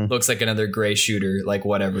game. Mm-hmm. Looks like another gray shooter, like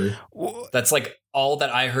whatever. That's like all that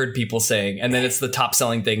I heard people saying, and then it's the top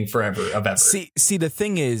selling thing forever of ever. See, the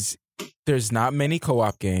thing is, there's not many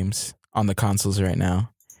co-op games on the consoles right now.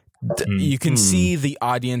 You can see the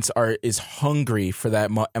audience is hungry for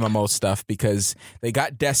that MMO stuff because they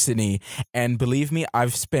got Destiny, and believe me,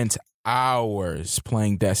 I've spent hours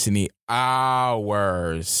playing Destiny.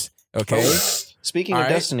 Hours. Okay. Speaking of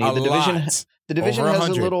Destiny, the Division has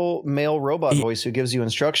a little male robot voice who gives you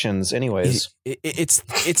instructions. Anyways, it's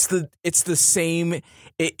the same.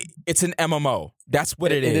 It's an MMO. That's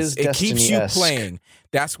what it is. It keeps you playing.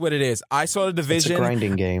 That's what it is. I saw the Division. It's a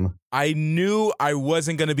grinding game. I knew I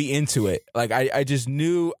wasn't going to be into it. Like I just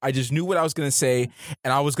knew what I was going to say,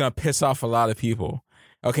 and I was going to piss off a lot of people.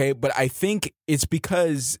 Okay, but I think it's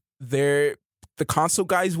because the console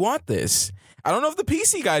guys want this. I don't know if the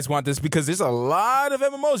PC guys want this because there's a lot of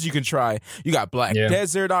MMOs you can try. You got Black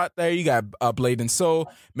Desert out there. You got Blade and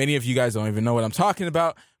Soul. Many of you guys don't even know what I'm talking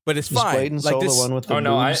about, but it's fine. Blade and Soul, the one with the boobs?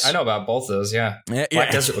 No, I know about both of those. Yeah,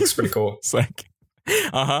 Black Desert looks pretty cool. It's like,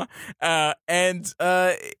 and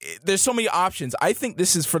there's so many options. I think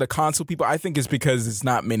this is for the console people. I think it's because it's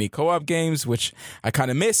not many co-op games, which I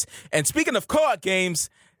kind of miss. And speaking of co-op games,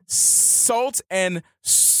 Salt and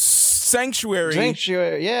Sanctuary,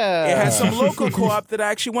 yeah. It has some local co-op that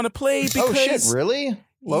I actually want to play because... Oh, shit, really?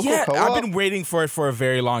 Local co-op? I've been waiting for it for a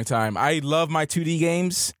very long time. I love my 2D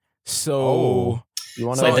games, so... You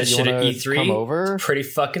want to that shit at E3? Come over? Pretty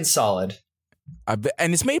fucking solid.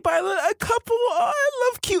 And it's made by a couple. I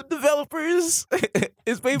love cute developers.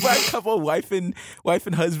 It's made by a couple wife and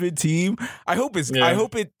husband team. I hope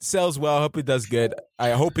it sells well. I hope it does good.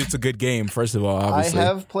 I hope it's a good game. First of all, obviously. I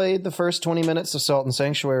have played the first 20 minutes of Salt and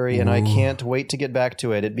Sanctuary, and I can't wait to get back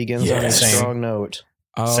to it. It begins on a strong note.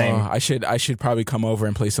 Same. I should probably come over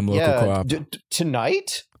and play some local co-op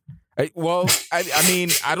tonight. I mean,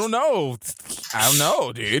 I don't know,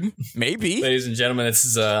 dude. Maybe. Ladies and gentlemen, this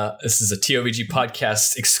is a TOVG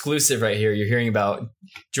podcast exclusive right here. You're hearing about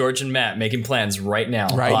George and Matt making plans right now.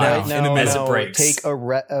 Right now, as it breaks. Take a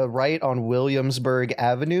right on Williamsburg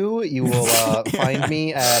Avenue. You will find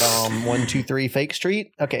me at 123 Fake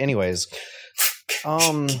Street. Okay. Anyways,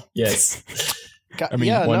 yes. I'm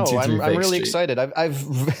really excited. I've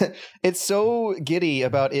it's so giddy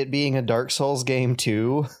about it being a Dark Souls game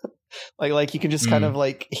too. Like you can just kind of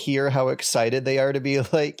like hear how excited they are to be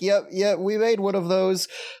like, yep, we made one of those.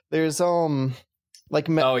 There's I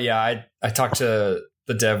talked to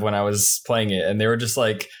the dev when I was playing it, and they were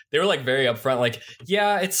very upfront, like,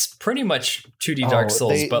 yeah, it's pretty much 2D Dark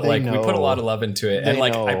Souls, but like we put a lot of love into it. And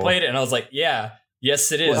like I played it and I was like, yeah,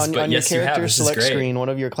 yes it is. Well, but on yes, your you have. character This is select great. screen, one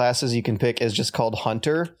of your classes you can pick is just called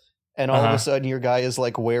Hunter, and all of a sudden your guy is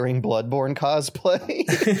like wearing Bloodborne cosplay.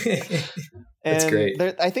 That's great.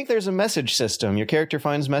 I think there's a message system. Your character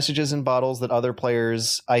finds messages in bottles that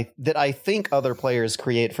I think other players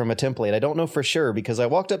create from a template. I don't know for sure because I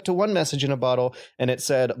walked up to one message in a bottle and it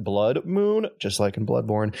said Blood Moon, just like in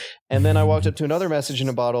Bloodborne. And then I walked up to another message in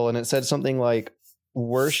a bottle and it said something like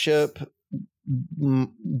worship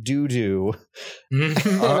doo-doo.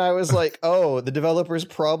 And I was like, oh, the developers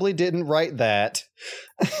probably didn't write that.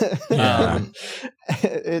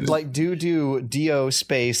 It's like doo-doo do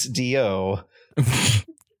space do.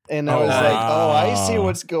 And I was like, oh, I see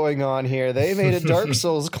what's going on here. They made a Dark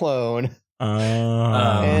Souls clone.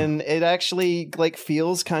 And it actually like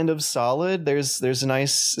feels kind of solid. There's a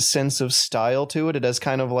nice sense of style to it. It has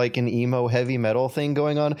kind of like an emo heavy metal thing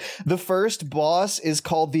going on. The first boss is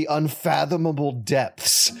called the Unfathomable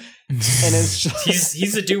Depths. And it's just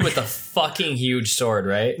he's the dude with the fucking huge sword,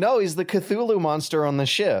 right? No, he's the Cthulhu monster on the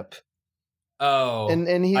ship. Oh,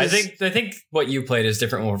 and he's, I think what you played is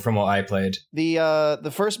different from what I played.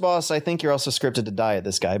 The first boss, I think you're also scripted to die at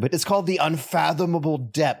this guy, but it's called the Unfathomable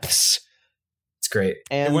Depths. It's great.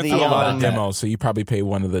 And it went through a lot of demos, so you probably pay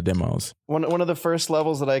one of the demos. One of the first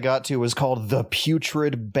levels that I got to was called the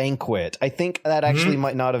Putrid Banquet. I think that actually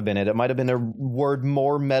might not have been it. It might have been a word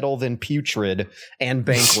more metal than putrid and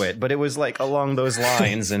banquet, but it was like along those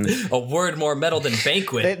lines. And a word more metal than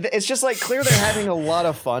banquet. It's just like clear they're having a lot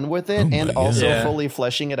of fun with it and also fully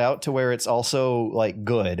fleshing it out to where it's also like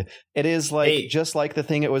good. It is like just like the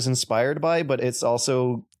thing it was inspired by, but it's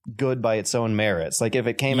also good by its own merits. Like if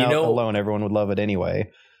it came out alone, everyone would love it anyway.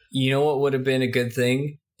 You know what would have been a good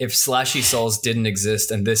thing? If Slashy Souls didn't exist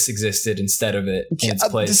and this existed instead of it in its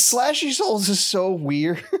place. The Slashy Souls is so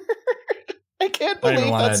weird. I can't believe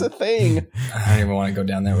that's a thing. I don't even want to go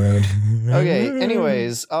down that road. Okay,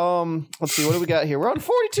 anyways, let's see, what do we got here? We're on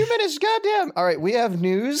 42 minutes, goddamn. All right, we have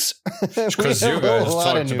news. Because you guys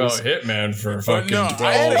talked about Hitman for fucking 12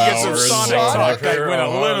 I had to get some hours. Sonic talk. I went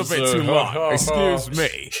a little bit too long. Excuse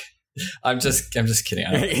me. I'm just kidding.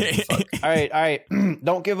 I don't give a fuck. All right.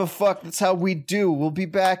 Don't give a fuck. That's how we do. We'll be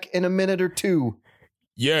back in a minute or two.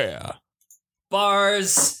 Yeah.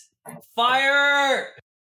 Bars. Fire.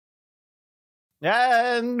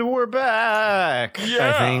 And we're back.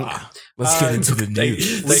 Yeah. I think. Let's get into the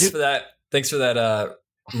news. Thanks for that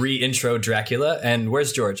re-intro, Dracula. And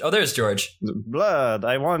where's George? Oh, there's George. Blood.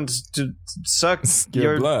 I want to suck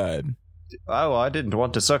your blood. Oh, I didn't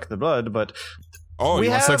want to suck the blood, but we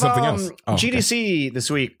have suck something else. GDC this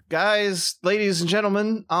week, guys, ladies and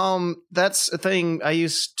gentlemen. That's a thing I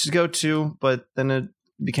used to go to, but then it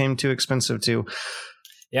became too expensive too.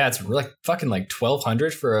 Yeah, it's like fucking like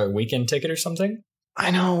 $1,200 for a weekend ticket or something.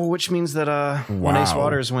 I know, which means that when Ace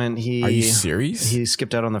Waters went, Are you serious? He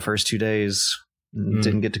skipped out on the first 2 days.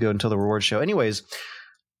 Didn't get to go until the reward show. Anyways,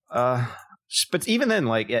 but even then,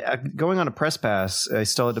 like going on a press pass, I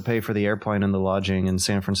still had to pay for the airplane and the lodging. And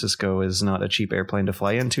San Francisco is not a cheap airplane to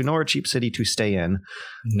fly into, nor a cheap city to stay in.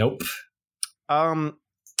 Nope.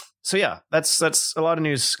 So yeah, that's a lot of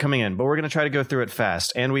news coming in, but we're going to try to go through it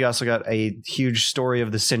fast. And we also got a huge story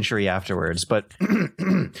of the century afterwards. But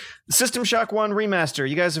the System Shock 1 remaster.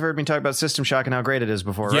 You guys have heard me talk about System Shock and how great it is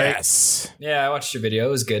before, right? Yes. Yeah, I watched your video.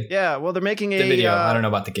 It was good. Yeah, well, they're making the video. I don't know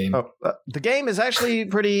about the game. The game is actually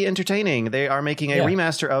pretty entertaining. They are making a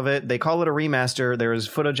remaster of it. They call it a remaster. There is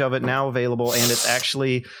footage of it now available, and it's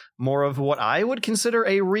actually more of what I would consider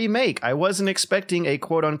a remake. I wasn't expecting a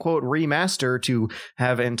quote-unquote remaster to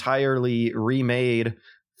have entirely remade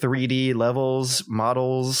 3D levels,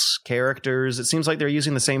 models, characters. It seems like they're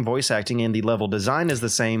using the same voice acting and the level design is the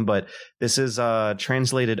same, but this is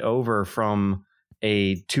translated over from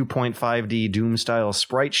a 2.5D Doom style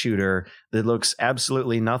sprite shooter that looks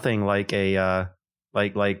absolutely nothing like a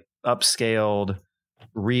like upscaled,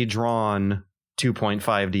 redrawn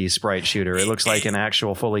 2.5D sprite shooter. It looks like an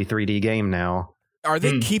actual fully 3D game now. Are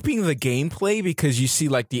they keeping the gameplay because you see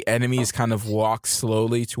like the enemies kind of walk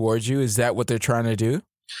slowly towards you? Is that what they're trying to do?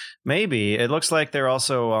 Maybe. It looks like they're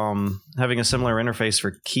also having a similar interface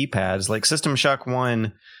for keypads. Like System Shock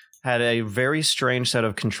 1 had a very strange set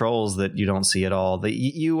of controls that you don't see at all.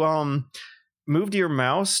 You moved your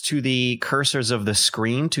mouse to the cursors of the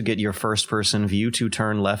screen to get your first-person view to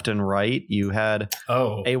turn left and right. You had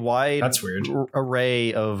a wide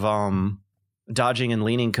array of dodging and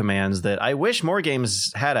leaning commands that I wish more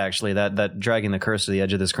games had, actually. That dragging the cursor to the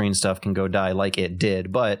edge of the screen stuff can go die like it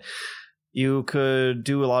did, but you could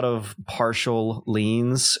do a lot of partial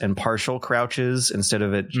leans and partial crouches instead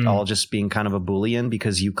of it all just being kind of a Boolean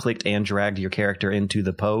because you clicked and dragged your character into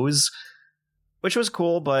the pose, which was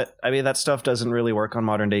cool. But I mean, that stuff doesn't really work on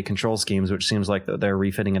modern day control schemes, which seems like they're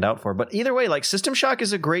refitting it out for. But either way, like System Shock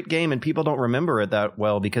is a great game and people don't remember it that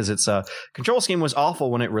well because its control scheme was awful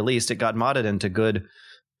when it released. It got modded into good,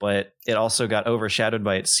 but it also got overshadowed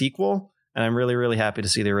by its sequel. And I'm really, really happy to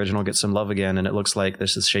see the original get some love again. And it looks like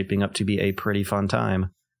this is shaping up to be a pretty fun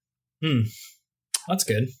time. That's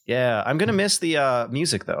good. Yeah, I'm going to miss the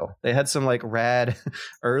music, though. They had some like rad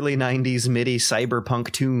early 90s MIDI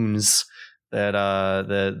cyberpunk tunes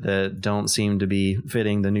that don't seem to be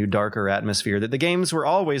fitting the new darker atmosphere that the games were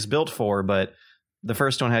always built for. But the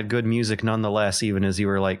first one had good music nonetheless, even as you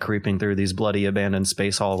were like creeping through these bloody abandoned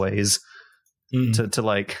space hallways. To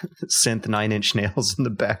like synth 9 Inch Nails in the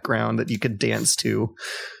background that you could dance to.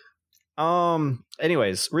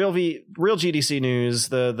 Anyways, real GDC news.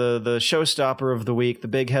 The showstopper of the week, the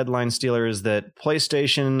big headline stealer is that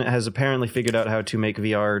PlayStation has apparently figured out how to make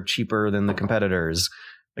VR cheaper than the competitors.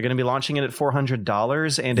 They're going to be launching it at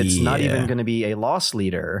 $400, and it's not even going to be a loss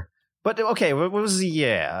leader. But okay, what was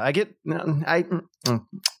I get what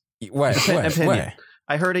opinion.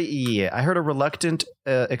 I heard a reluctant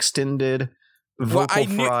extended vocal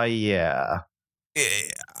fry. Yeah,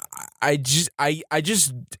 I just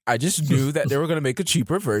knew that they were going to make a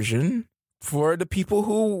cheaper version for the people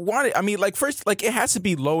who want it. I mean, like first, like it has to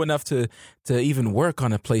be low enough to even work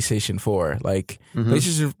on a PlayStation 4. Like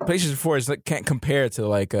PlayStation 4 can't compare to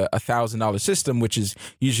like a $1,000 system, which is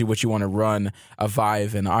usually what you want to run a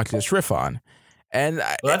Vive and Oculus Rift on. And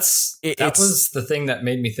that was the thing that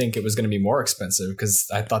made me think it was going to be more expensive because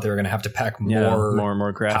I thought they were going to have to pack more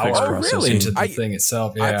graphics processing into the thing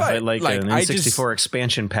itself. Yeah, I thought, like an N64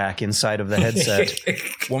 expansion pack inside of the headset.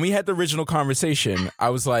 When we had the original conversation, I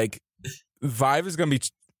was like, Vive is going to be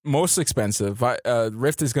most expensive.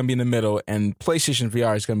 Rift is going to be in the middle, and PlayStation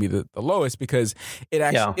VR is going to be the lowest because it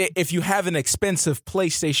actually, if you have an expensive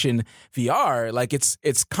PlayStation VR, like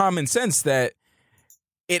it's common sense that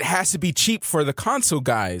it has to be cheap for the console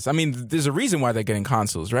guys. I mean, there's a reason why they're getting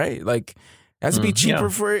consoles, right? Like, it has to be cheaper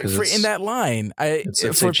for in that line. It's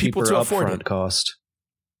for people to afford it. Cost.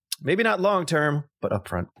 Maybe not long term, but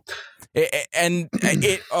upfront.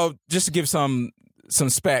 Just to give some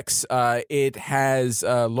specs, it has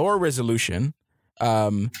lower resolution.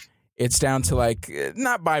 It's down to like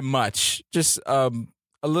not by much, just a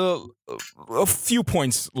few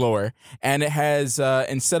points lower, and it has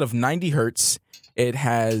instead of 90 hertz. It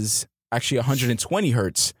has actually 120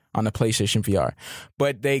 hertz on the PlayStation VR,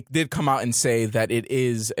 but they did come out and say that it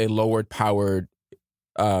is a lowered powered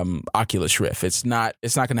Oculus Rift. It's not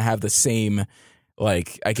going to have the same,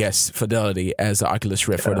 like, I guess, fidelity as the Oculus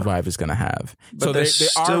Rift or the Vive is going to have. But so they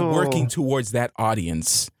are working towards that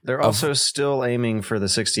audience. They're also still aiming for the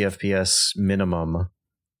 60 FPS minimum.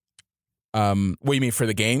 What do you mean for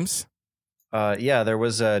the games? There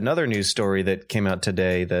was another news story that came out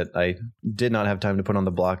today that I did not have time to put on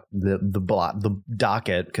the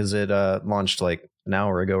docket because it launched like an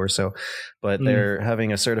hour ago or so. But they're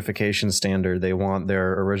having a certification standard. They want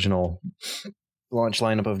their original launch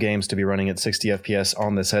lineup of games to be running at 60 FPS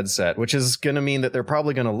on this headset, which is going to mean that they're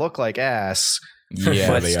probably going to look like ass,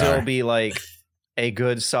 but still be like a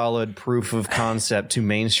good, solid proof of concept to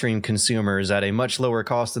mainstream consumers at a much lower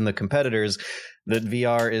cost than the competitors. that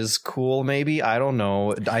VR is cool. Maybe, I don't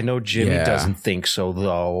know. I know Jimmy doesn't think so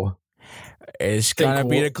though. It's gonna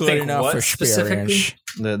be good enough for experience.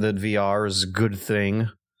 That VR is a good thing.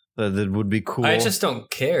 That would be cool. I just don't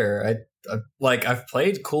care. I've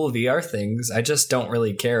played cool VR things. I just don't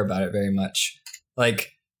really care about it very much.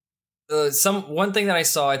 Like one thing that I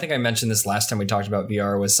saw, I think I mentioned this last time we talked about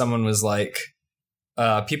VR, was someone was like,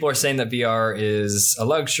 people are saying that VR is a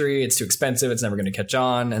luxury, it's too expensive, it's never going to catch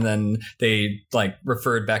on. And then they like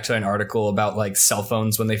referred back to an article about like cell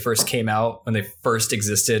phones when they first came out, when they first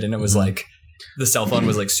existed, and it was like the cell phone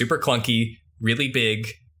was like super clunky, really big,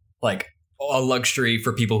 like a luxury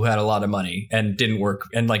for people who had a lot of money, and didn't work,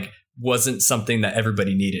 and like wasn't something that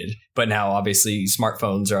everybody needed. But now obviously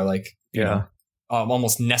smartphones are like, you know,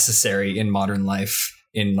 almost necessary in modern life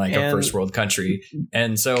in like a first world country.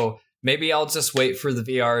 And so maybe I'll just wait for the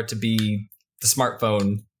VR to be the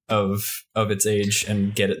smartphone of its age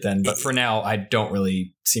and get it then. But for now, I don't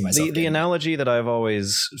really see myself. The analogy that I've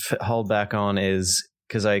always held back on is,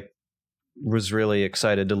 because I was really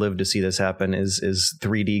excited to live to see this happen, is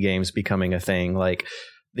 3D games becoming a thing. Like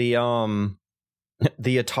the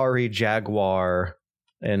Atari Jaguar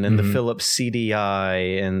and the Philips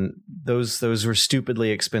CDI, and those were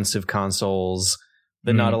stupidly expensive consoles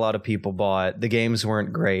that not a lot of people bought. The games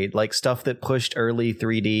weren't great. Like stuff that pushed early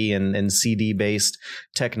 3D and CD based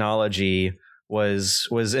technology was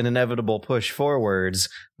an inevitable push forwards,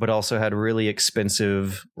 but also had really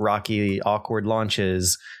expensive, rocky, awkward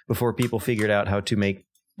launches before people figured out how to make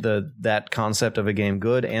that concept of a game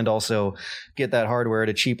good and also get that hardware at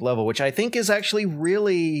a cheap level, which I think is actually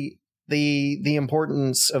really the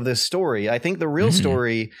importance of this story. I think the real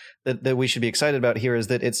story that we should be excited about here is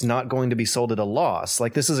that it's not going to be sold at a loss.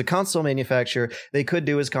 Like, this is a console manufacturer. They could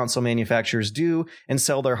do as console manufacturers do and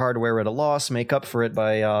sell their hardware at a loss, make up for it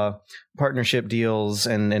by partnership deals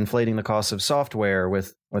and inflating the cost of software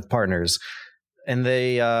with partners. And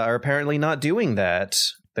they are apparently not doing that.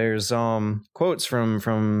 There's quotes from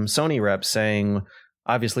Sony reps saying,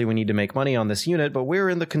 obviously, we need to make money on this unit, but we're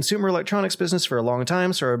in the consumer electronics business for a long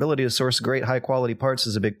time, so our ability to source great high-quality parts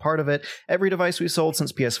is a big part of it. Every device we've sold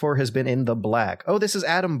since PS4 has been in the black. Oh, this is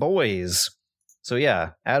Adam Boyes. So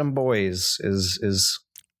yeah, Adam Boyes is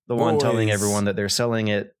the one telling everyone that they're selling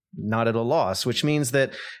it not at a loss, which means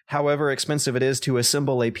that however expensive it is to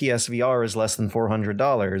assemble a PSVR is less than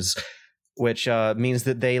 $400, which means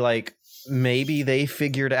that maybe they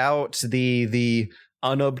figured out the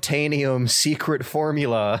unobtainium secret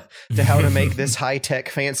formula to how to make this high-tech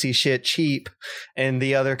fancy shit cheap, and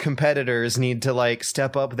the other competitors need to like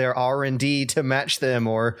step up their R&D to match them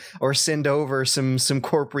or send over some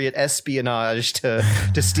corporate espionage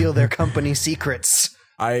to steal their company secrets.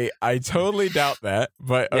 I totally doubt that,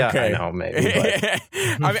 but yeah, okay. I know, maybe.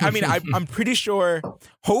 But. I mean, I'm pretty sure.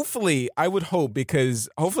 Hopefully, I would hope, because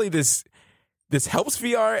hopefully this helps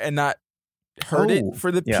VR and not hurt it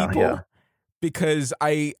for the people. Yeah. Because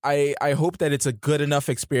I hope that it's a good enough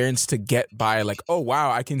experience to get by, like, oh,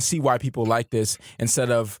 wow, I can see why people like this,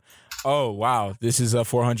 instead of, oh, wow, this is a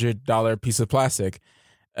 $400 piece of plastic,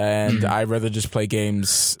 and I'd rather just play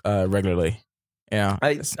games regularly. Yeah.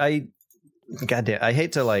 Goddamn, I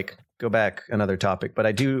hate to, like, go back another topic, but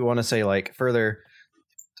I do want to say, like, further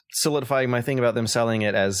solidifying my thing about them selling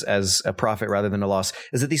it as a profit rather than a loss,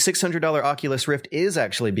 is that the $600 Oculus Rift is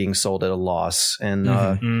actually being sold at a loss, and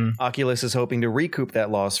Oculus is hoping to recoup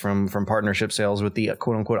that loss from partnership sales with the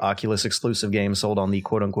quote-unquote Oculus exclusive games sold on the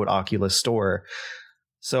quote-unquote Oculus store.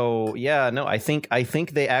 So yeah, no, I think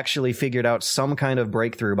they actually figured out some kind of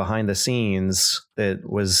breakthrough behind the scenes that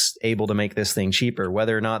was able to make this thing cheaper,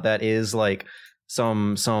 whether or not that is like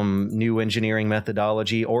some new engineering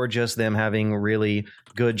methodology or just them having really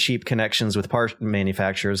good cheap connections with part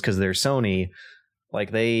manufacturers because they're Sony.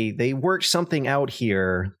 Like they worked something out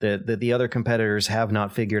here that the other competitors have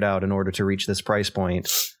not figured out in order to reach this price point.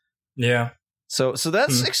 Yeah. So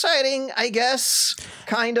that's exciting, I guess,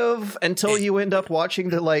 kind of, until you end up watching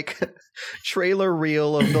the like trailer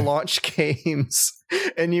reel of the launch games,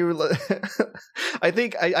 and I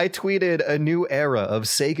think I tweeted a new era of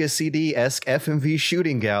Sega CD-esque FMV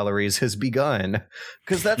shooting galleries has begun,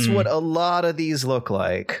 because that's what a lot of these look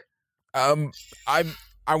like. I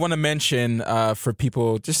want to mention for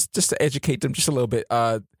people just to educate them just a little bit.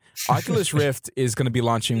 Oculus Rift is going to be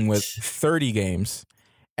launching with 30 games.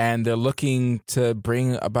 And they're looking to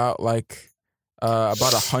bring about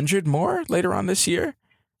 100 more later on this year.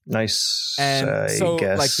 Nice. And so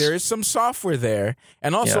like there is some software there,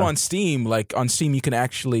 and also on Steam. Like on Steam, you can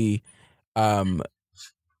actually how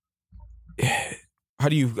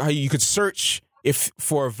you could search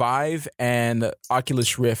for Vive and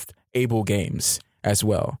Oculus Rift able games as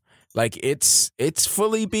well. Like it's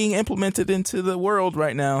fully being implemented into the world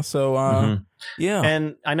right now. So yeah.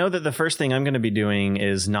 And I know that the first thing I'm going to be doing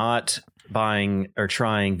is not buying or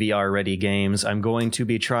trying VR ready games. I'm going to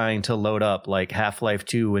be trying to load up like Half-Life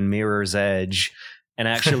 2 and Mirror's Edge and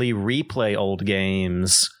actually replay old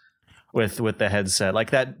games with the headset.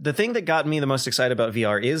 Like that, the thing that got me the most excited about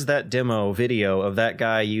VR is that demo video of that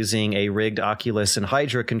guy using a rigged Oculus and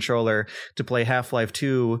Hydra controller to play Half-Life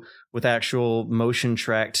 2 with actual motion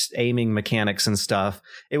tracked aiming mechanics and stuff.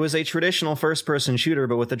 It was a traditional first person shooter,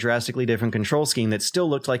 but with a drastically different control scheme that still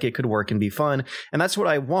looked like it could work and be fun. And that's what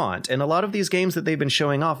I want. And a lot of these games that they've been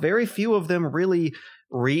showing off, very few of them really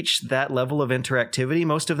reach that level of interactivity.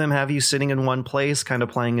 Most of them have you sitting in one place, kind of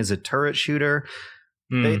playing as a turret shooter.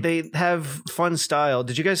 They have fun style.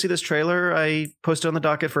 Did you guys see this trailer I posted on the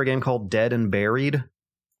docket for a game called Dead and Buried?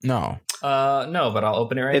 No. No, but I'll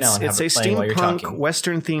open it now. And it's a steampunk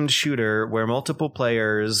Western themed shooter where multiple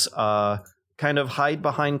players kind of hide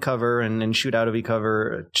behind cover and shoot out of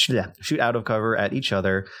cover at each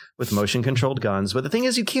other with motion controlled guns. But the thing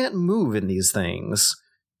is, you can't move in these things.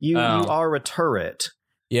 You are a turret.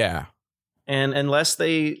 Yeah. And unless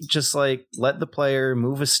they just like let the player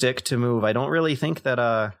move a stick to move, I don't really think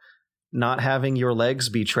that not having your legs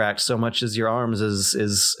be tracked so much as your arms is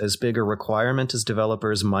as big a requirement as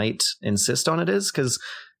developers might insist on it is. Because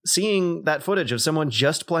seeing that footage of someone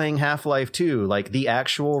just playing Half-Life 2, like the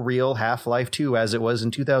actual real Half-Life 2 as it was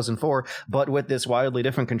in 2004, but with this wildly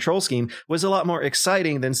different control scheme, was a lot more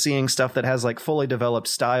exciting than seeing stuff that has like fully developed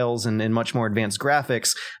styles and much more advanced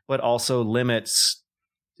graphics, but also limits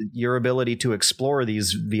your ability to explore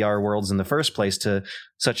these VR worlds in the first place to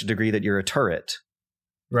such a degree that you're a turret.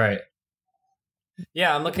 Right.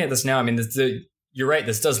 Yeah, I'm looking at this now. I mean, you're right.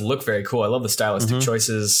 This does look very cool. I love the stylistic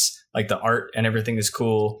choices. Like the art and everything is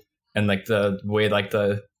cool. And like the way like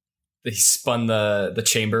he spun the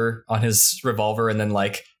chamber on his revolver and then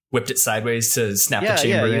like whipped it sideways to snap the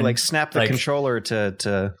chamber. Yeah, you like snap the controller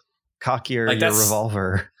to cock your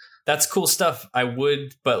revolver. That's cool stuff. I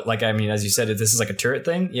would, but like, I mean, as you said, if this is like a turret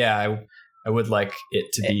thing, yeah, I would like it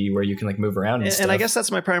to be where you can like move around and stuff. And I guess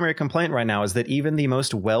that's my primary complaint right now is that even the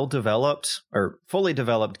most well-developed or fully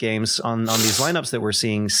developed games on these lineups that we're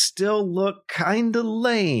seeing still look kind of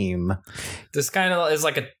lame. This kind of is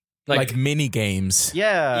like mini games.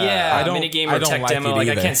 Yeah. Mini game or tech demo. Like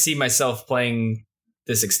I can't see myself playing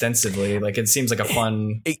this extensively. Like it seems like a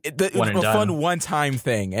fun fun one-time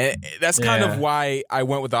thing. And that's kind of why I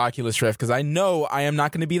went with the Oculus Rift, because I know I am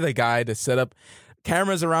not going to be the guy to set up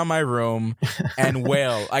cameras around my room and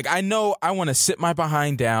wail. Like I know I want to sit my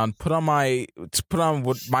behind down, put on my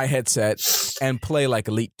headset and play like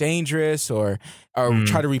Elite Dangerous or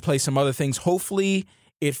try to replay some other things. Hopefully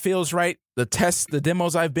it feels right. The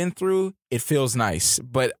demos I've been through, it feels nice.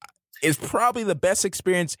 But it's probably the best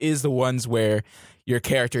experience is the ones where your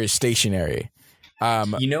character is stationary.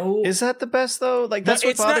 Is that the best though? Like that's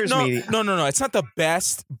what bothers me. No. It's not the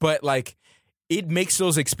best, but like it makes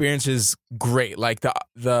those experiences great. Like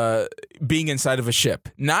the being inside of a ship.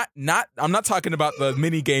 I'm not talking about the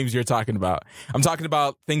mini games you're talking about. I'm talking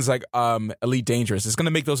about things like Elite Dangerous. It's going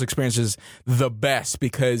to make those experiences the best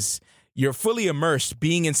because you're fully immersed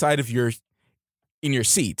being inside of in your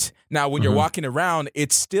seat. Now, when you're walking around,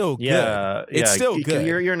 it's still good. It's still good.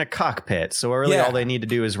 You're in a cockpit, so really all they need to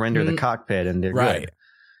do is render the cockpit, and they're good.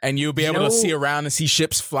 And you'll be able to see around and see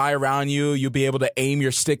ships fly around you. You'll be able to aim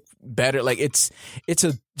your stick better. Like it's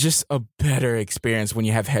just a better experience when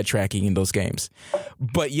you have head tracking in those games.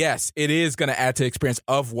 But yes, it is going to add to the experience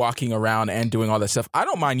of walking around and doing all that stuff. I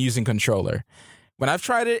don't mind using controller. When I've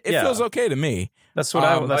tried it, it feels okay to me. That's what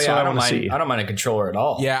I want to see. I don't mind a controller at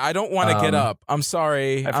all. Yeah, I don't want to get up. I'm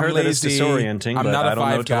sorry. I've heard lazy. That it's disorienting, I'm but not a I don't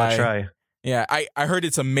Vive know till guy. I try. Yeah, I heard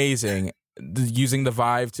it's amazing using the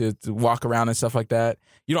Vive to walk around and stuff like that.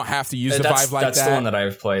 You don't have to use the Vive like that. That's the one that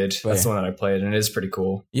I've played. That's the one that I played, and it is pretty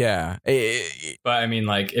cool. Yeah. But I mean,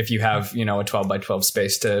 like, if you have, a 12 by 12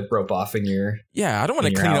 space to rope off in your I don't want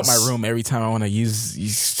to clean up my room every time I want to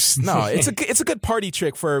use no, it's a good party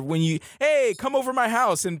trick for when hey, come over my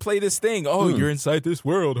house and play this thing. Oh, you're inside this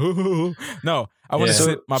world. No, I want to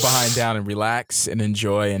sit my behind down and relax and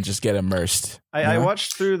enjoy and just get immersed. I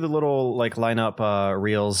watched through the little lineup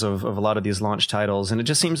reels of a lot of these launch titles, and it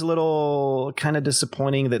just seems a little kind of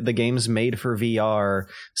disappointing that the games made for VR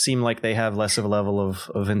seem like they have less of a level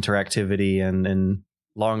of interactivity and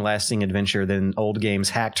long-lasting adventure than old games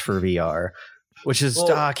hacked for VR, which is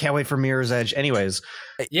I can't wait for Mirror's Edge. Anyways,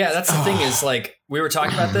 yeah, that's the thing is like we were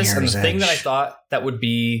talking about this, and the thing that I thought that would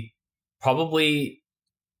be probably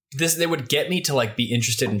this, they would get me to like be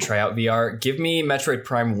interested and try out VR. Give me Metroid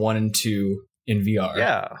Prime 1 and 2 in VR.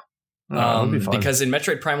 Yeah. Because in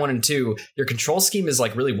Metroid Prime 1 and 2, your control scheme is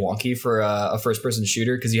like really wonky for a first-person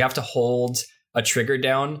shooter because you have to hold a trigger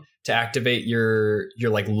down to activate your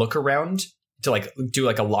like look around to like do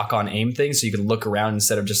like a lock-on aim thing, so you can look around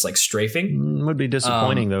instead of just like strafing. It would be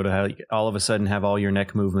disappointing though to have all of a sudden have all your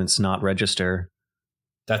neck movements not register.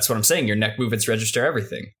 That's what I'm saying. Your neck movements register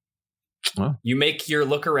everything. Well, you make your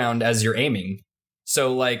look around as you're aiming.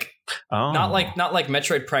 So like not like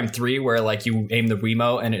Metroid Prime 3 where like you aim the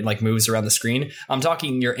Wiimote and it like moves around the screen. I'm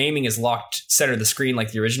talking your aiming is locked center of the screen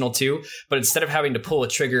like the original 2, but instead of having to pull a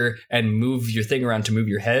trigger and move your thing around to move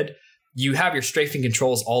your head, you have your strafing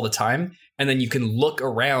controls all the time, and then you can look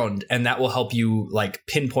around, and that will help you like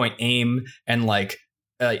pinpoint aim and like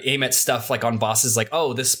aim at stuff like on bosses. Like,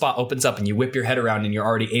 oh, this spot opens up, and you whip your head around, and you're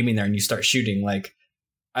already aiming there, and you start shooting. Like,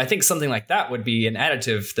 I think something like that would be an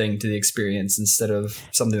additive thing to the experience instead of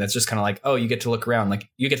something that's just kind of like, oh, you get to look around. Like,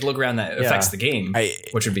 you get to look around that affects the game,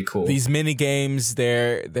 which would be cool. These mini games,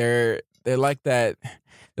 they're like that.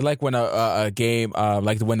 They're like when a game,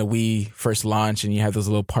 like when the Wii first launched and you have those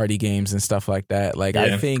little party games and stuff like that. Like,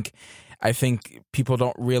 I think people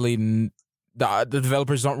don't really, the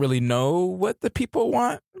developers don't really know what the people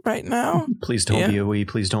want right now. Please don't be a Wii.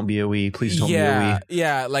 Please don't be a Wii. Please don't be a Wii.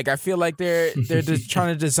 Yeah. Like, I feel like they're just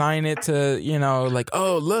trying to design it to, like,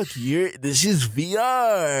 oh, look, this is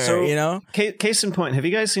VR. So, case in point, have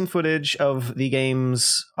you guys seen footage of the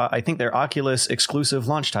games? I think they're Oculus exclusive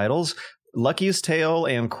launch titles. Lucky's Tale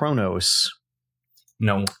and Chronos.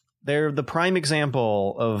 No. They're the prime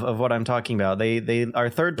example of what I'm talking about. They are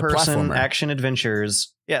third-person action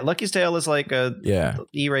adventures. Yeah, Lucky's Tale is like a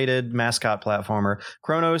E-rated mascot platformer.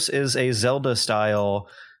 Chronos is a Zelda-style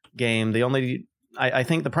game. I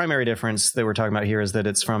think the primary difference that we're talking about here is that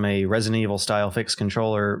it's from a Resident Evil-style fixed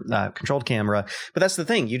controlled camera. But that's the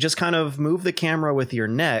thing. You just kind of move the camera with your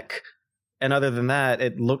neck. And other than that,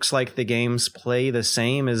 it looks like the games play the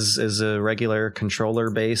same as a regular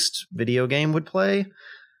controller-based video game would play.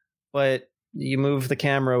 But you move the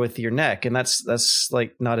camera with your neck, and that's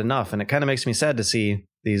like not enough. And it kind of makes me sad to see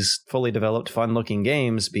these fully developed, fun-looking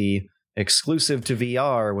games be exclusive to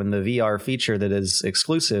VR when the VR feature that is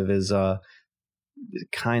exclusive is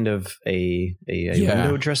kind of a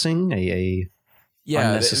window dressing, a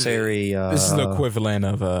unnecessary. This is the equivalent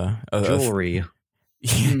of jewelry.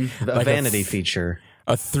 A like vanity feature,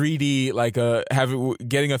 a 3D, like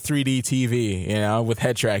getting a 3D TV, with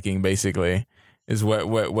head tracking, basically, is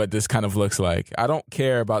what this kind of looks like. I don't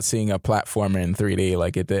care about seeing a platformer in 3D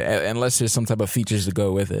like it, unless there's some type of features to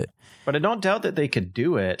go with it. But I don't doubt that they could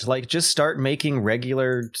do it. Like, just start making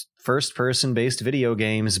regular first-person based video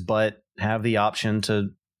games, but have the option to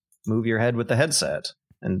move your head with the headset,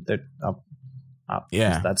 and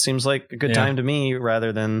that seems like a good time to me,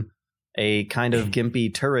 rather than a kind of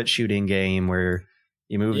gimpy turret shooting game where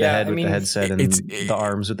you move the head with the headset and the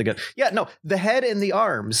arms with the gun. Yeah, no, the head and the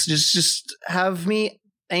arms. Just have me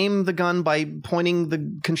aim the gun by pointing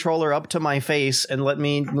the controller up to my face and let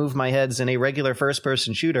me move my heads in a regular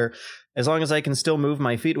first-person shooter. As long as I can still move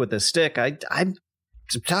my feet with the stick, I'm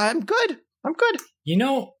good. I'm good.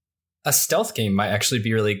 A stealth game might actually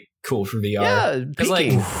be really cool for VR. Yeah,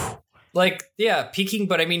 peeking. Peeking,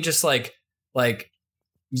 but I mean just like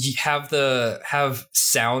you have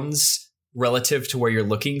sounds relative to where you're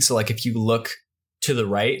looking. So like if you look to the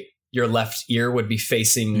right, your left ear would be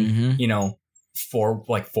facing,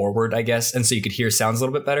 forward, I guess. And so you could hear sounds a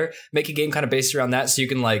little bit better. Make a game kind of based around that. So you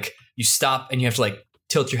can you stop and you have to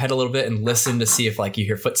tilt your head a little bit and listen to see if you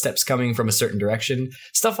hear footsteps coming from a certain direction.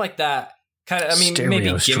 Stuff like that. Kind of, maybe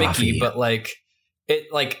gimmicky, but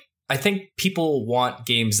I think people want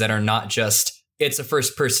games that are not just, it's a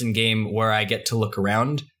first-person game where I get to look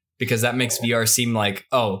around, because that makes VR seem like,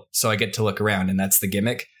 oh, so I get to look around and that's the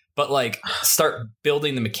gimmick. But start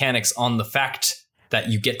building the mechanics on the fact that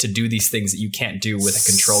you get to do these things that you can't do with a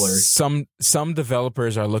controller. Some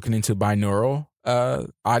developers are looking into binaural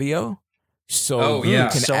audio, so you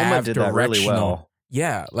can have did that really well.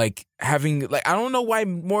 Yeah, having I don't know why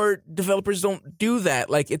more developers don't do that.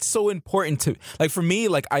 It's so important to for me.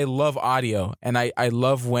 I love audio, and I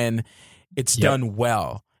love when it's done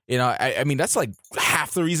well. I mean, that's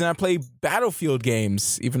half the reason I play Battlefield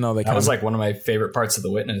games, even though that was one of my favorite parts of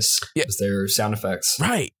The Witness, was their sound effects.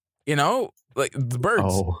 Right. The birds.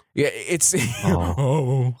 Oh. Yeah, it's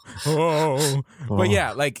But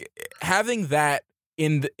yeah, having that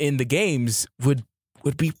in the games would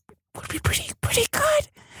be pretty good.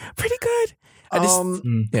 Pretty good.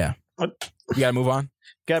 Yeah. You gotta move on.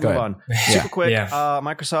 Gotta move on. Super quick.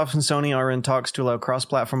 Microsoft and Sony are in talks to allow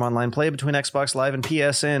cross-platform online play between Xbox Live and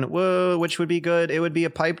PSN. Whoa, which would be good. It would be a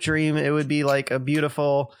pipe dream. It would be a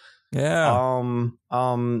beautiful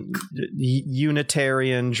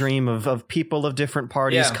unitarian dream of people of different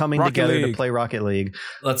parties coming together to play Rocket League.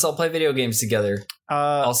 Let's all play video games together.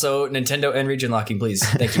 Also, Nintendo and region locking, please.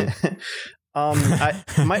 Thank you.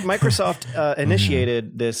 Microsoft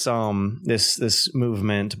initiated this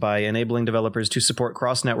movement by enabling developers to support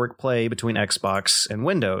cross-network play between Xbox and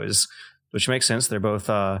Windows, which makes sense. They're both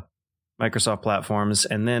Microsoft platforms.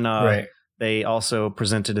 And then they also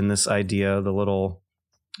presented in this idea the little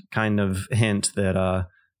kind of hint that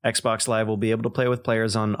Xbox Live will be able to play with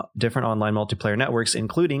players on different online multiplayer networks,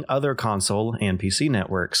 including other console and PC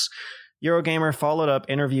networks. Eurogamer followed up,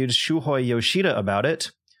 interviewed Shuhei Yoshida about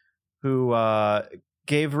it, who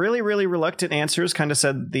gave really, really reluctant answers, kind of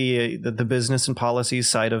said the business and policy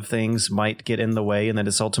side of things might get in the way and that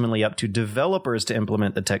it's ultimately up to developers to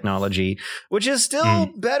implement the technology, which is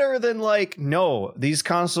still better than no, these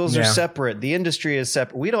consoles are separate. The industry is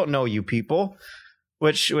separate. We don't know you people,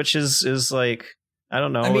 which is like, I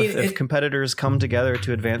don't know. If competitors come together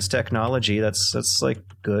to advance technology, that's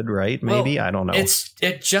good, right? Maybe. Well, I don't know.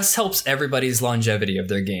 It just helps everybody's longevity of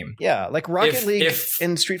their game. Yeah, like Rocket League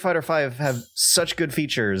and Street Fighter V have such good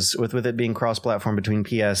features with it being cross-platform between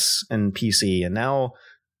PS and PC, and now.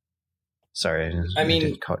 Sorry,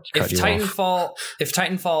 if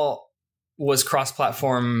Titanfall was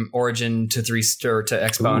cross-platform Origin to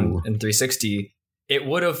Xbox and 360. It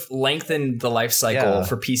would have lengthened the life cycle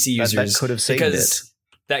for PC users. That could have saved it.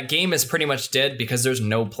 That game is pretty much dead because there's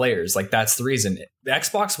no players. That's the reason. The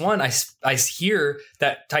Xbox One, I hear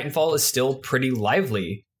that Titanfall is still pretty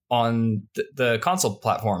lively on the console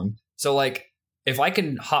platform. So if I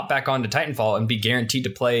can hop back onto Titanfall and be guaranteed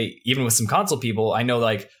to play even with some console people, I know a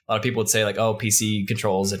lot of people would say oh, PC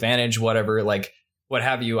controls advantage, whatever, what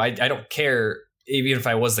have you. I don't care. Even if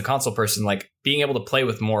I was the console person, being able to play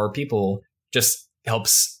with more people just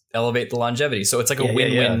helps elevate the longevity. So it's a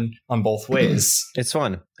win-win on both ways. It's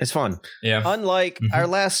fun. Yeah. Unlike our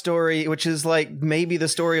last story, which is maybe the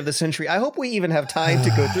story of the century. I hope we even have time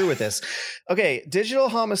to go through with this. Okay. Digital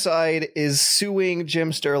Homicide is suing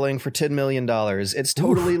Jim Sterling for $10 million. It's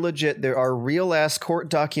totally legit. There are real ass court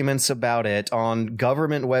documents about it on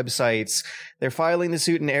government websites. They're filing the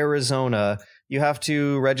suit in Arizona. You have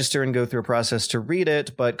to register and go through a process to read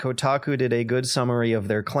it, but Kotaku did a good summary of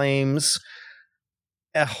their claims.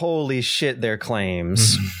 Holy shit, their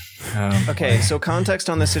claims. Okay, so context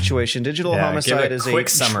on this situation. Digital Homicide is a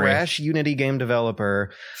trash Unity game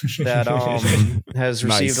developer that has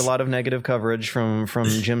received a lot of negative coverage from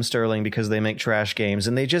Jim Sterling because they make trash games,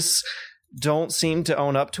 and they just don't seem to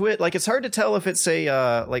own up to it. It's hard to tell if it's a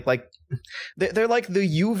they're like the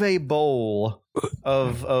Juve Bowl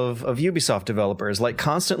of Ubisoft developers,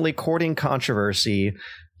 constantly courting controversy,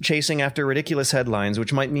 chasing after ridiculous headlines,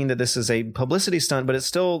 which might mean that this is a publicity stunt, but it's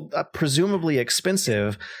still presumably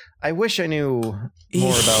expensive. I wish I knew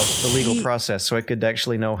more about the legal process so I could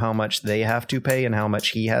actually know how much they have to pay and how much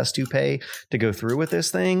he has to pay to go through with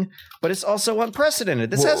this thing. But it's also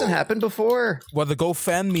unprecedented. This hasn't happened before. Well, the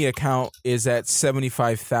GoFundMe account is at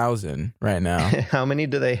 75,000 right now. How many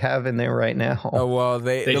do they have in there right now? Oh, well,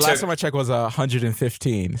 the last time I checked was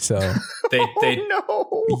 115. So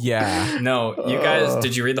no. Yeah. No, you guys,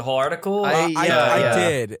 did you read the whole article? I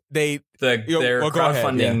did. Their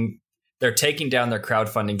crowdfunding. They're taking down their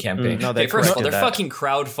crowdfunding campaign. First of all, they're fucking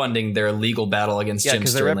crowdfunding their legal battle against Jim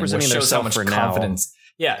Sterling, which shows how much confidence.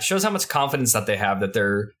 Yeah, it shows how much confidence that they have that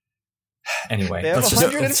they're. Anyway, they have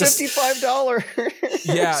 $155.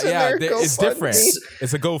 It's different.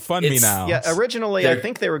 It's a GoFundMe now. Yeah, originally I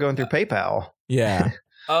think they were going through PayPal. Yeah.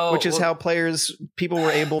 Which is how people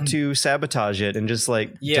were able to sabotage it and just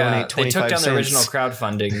donate 25 cents. They took down the original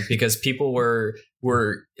crowdfunding because people were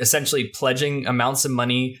essentially pledging amounts of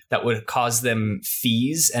money that would cause them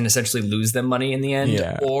fees and essentially lose them money in the end.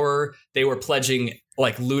 Yeah. Or they were pledging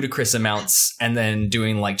ludicrous amounts and then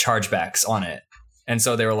doing chargebacks on it. And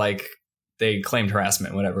so they were they claimed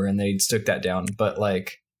harassment, whatever, and they took that down. But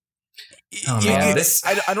oh man,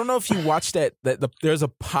 I don't know if you watched that. There's a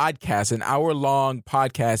podcast, an hour-long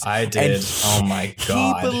podcast. I did. Oh my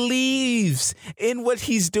god! He believes in what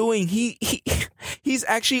he's doing. He's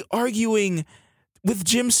actually arguing with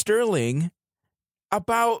Jim Sterling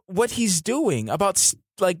about what he's doing, about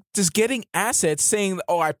just getting assets, saying,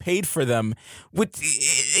 "Oh, I paid for them,"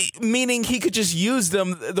 meaning he could just use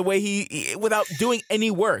them the way he without doing any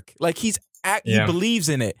work. He believes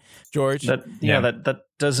in it, George. That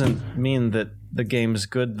doesn't mean that the game's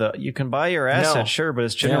good, though. You can buy your asset, sure, but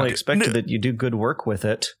it's generally expected that you do good work with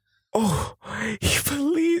it. Oh, I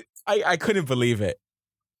couldn't believe it.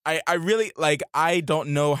 I really I don't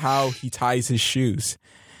know how he ties his shoes.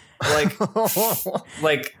 Let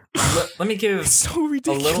me give so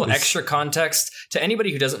a little extra context to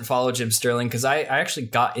anybody who doesn't follow Jim Sterling, because I actually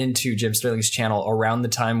got into Jim Sterling's channel around the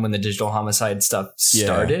time when the Digital Homicide stuff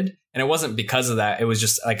started. And it wasn't because of that. It was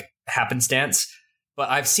just like happenstance. But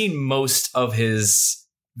I've seen most of his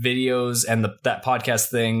videos and that podcast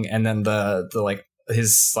thing, and then the like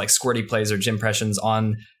his like squirty plays or Jim impressions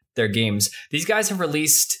on their games. These guys have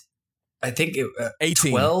released, I think,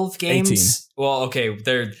 12 games. 18. Well, okay,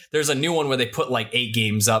 there's a new one where they put like 8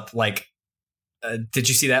 games up. Like, did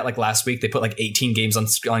you see that? Like last week, they put like 18 games on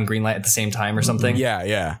Greenlight at the same time or something.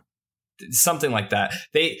 Yeah. Something like that.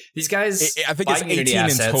 These guys, I think it's 18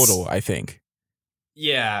 assets in total. I think.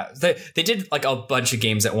 Yeah, they did like a bunch of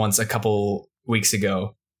games at once a couple weeks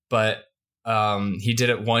ago, but he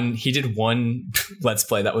did one let's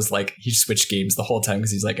play that was like he switched games the whole time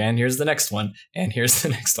because he's like, and here's the next one, and here's the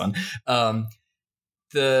next one.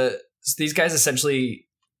 These guys essentially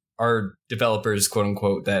are developers, quote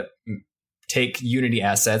unquote, that take Unity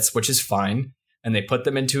assets, which is fine, and they put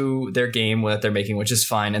them into their game that they're making, which is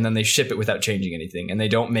fine, and then they ship it without changing anything, and they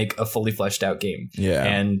don't make a fully fleshed out game. Yeah.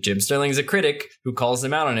 And Jim Sterling is a critic who calls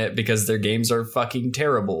them out on it because their games are fucking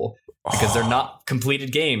terrible. Because they're not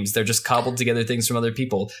completed games. They're just cobbled together things from other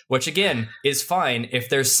people, which again is fine if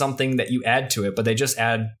there's something that you add to it, but they just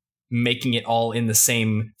add making it all in the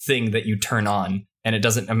same thing that you turn on, and it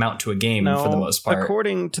doesn't amount to a game for the most part.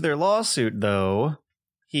 According to their lawsuit, though,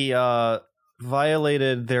 he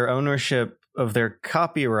violated their ownership of their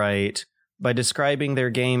copyright by describing their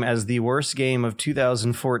game as the worst game of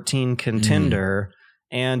 2014 contender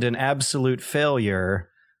and an absolute failure,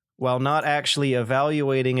 while not actually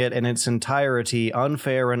evaluating it in its entirety,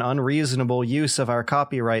 unfair and unreasonable use of our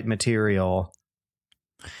copyright material.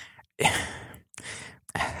 The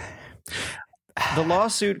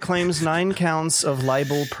lawsuit claims 9 counts of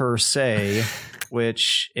libel per se,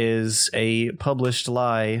 which is a published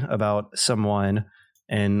lie about someone,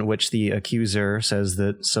 in which the accuser says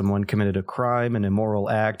that someone committed a crime, an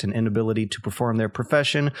immoral act, an inability to perform their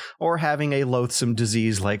profession, or having a loathsome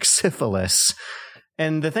disease like syphilis.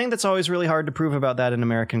 And the thing that's always really hard to prove about that in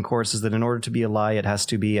American courts is that in order to be a lie, it has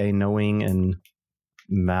to be a knowing and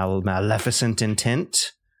maleficent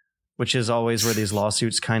intent, which is always where these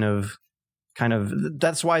lawsuits kind of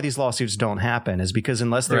that's why these lawsuits don't happen, is because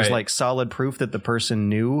unless there's like solid proof that the person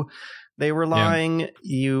knew they were lying,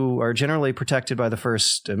 you are generally protected by the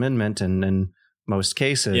First Amendment in most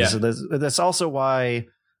cases. Yeah. So that's also why,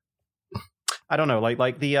 I don't know,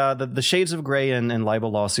 like the shades of gray and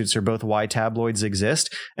libel lawsuits are both why tabloids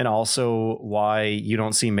exist, and also why you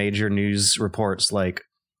don't see major news reports like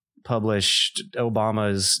published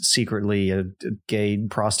Obama's secretly a gay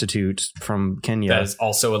prostitute from Kenya. That is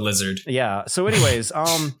also a lizard. Yeah. So anyways,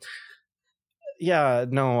 yeah,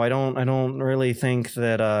 no, I don't really think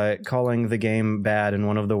that calling the game bad and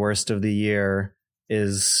one of the worst of the year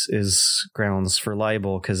is grounds for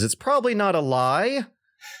libel, because it's probably not a lie.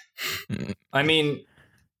 I mean,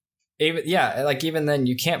 even then,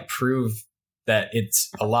 you can't prove that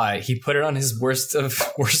it's a lie. He put it on his worst of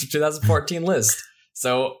 2014 list.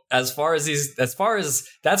 So as far as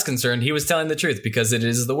that's concerned, he was telling the truth, because it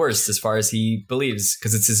is the worst as far as he believes,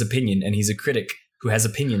 because it's his opinion, and he's a critic who has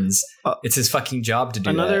opinions. It's his fucking job to do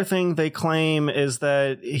that. Another thing they claim is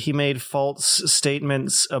that he made false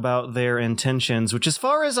statements about their intentions, which, as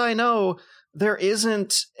far as I know, there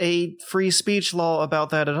isn't a free speech law about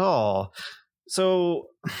that at all. So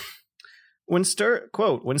when Sterling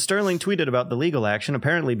tweeted about the legal action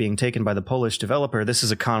apparently being taken by the Polish developer, this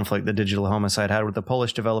is a conflict that Digital Homicide had with the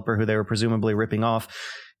Polish developer who they were presumably ripping off.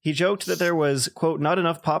 He joked that there was, quote, not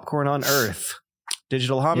enough popcorn on Earth.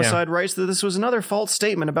 Digital Homicide writes that this was another false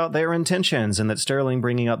statement about their intentions, and that Sterling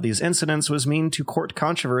bringing up these incidents was mean to court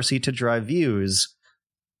controversy to drive views.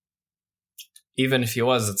 Even if he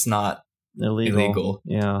was, it's not illegal.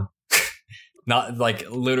 Yeah. Not like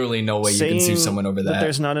literally no way Saying you can sue someone over that.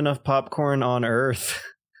 There's not enough popcorn on Earth.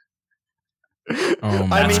 Oh,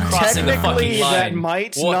 I mean, crossing the technically fucking line. that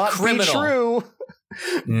might What not criminal? be true,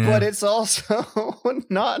 but it's also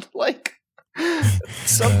not like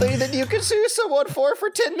something that you can sue someone for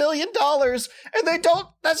 $10 million, and they don't.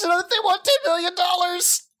 That's another thing. Want $10 million?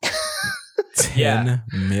 $10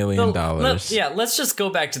 million. Let's just go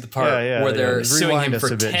back to the part where they're suing Rewind him for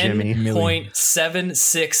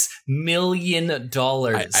 $10.76 million.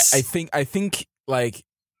 I think like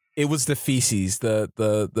it was the feces,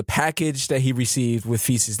 the package that he received with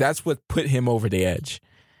feces. That's what put him over the edge.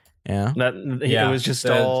 Yeah, it was just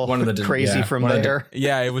all one of the crazy from there.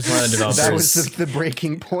 It was one of the developers. That was the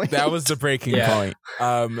breaking point. That was the breaking point.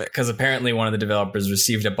 Because apparently one of the developers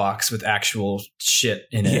received a box with actual shit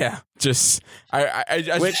in it. Yeah, just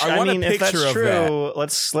I want a picture if that's of true, that.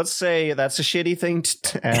 let's say that's a shitty thing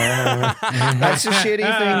to that's a shitty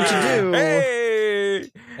thing to do.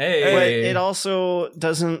 Hey. But it also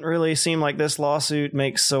doesn't really seem like this lawsuit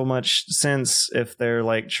makes so much sense if they're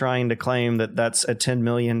like trying to claim that that's a $10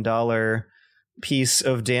 million piece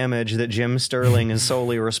of damage that Jim Sterling is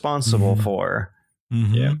solely responsible for.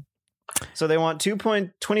 Mm-hmm. Yeah. So they want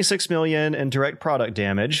 $2.26 million in direct product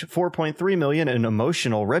damage, $4.3 million in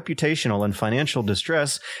emotional, reputational, and financial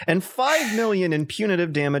distress, and $5 million in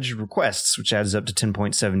punitive damage requests, which adds up to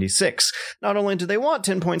 $10.76. Not only do they want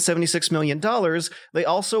 $10.76 million, they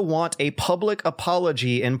also want a public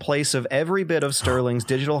apology in place of every bit of Sterling's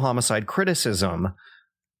Digital Homicide criticism.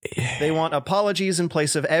 They want apologies in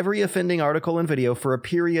place of every offending article and video for a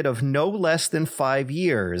period of no less than 5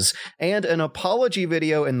 years, and an apology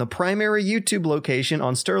video in the primary YouTube location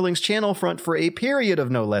on Sterling's channel front for a period of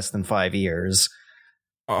no less than 5 years.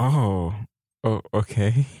 Oh,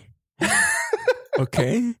 okay.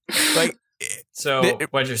 Okay. Like, so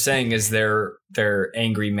what you're saying is they're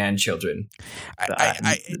angry man children.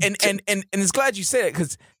 And it's glad you say it,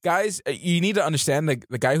 because guys, you need to understand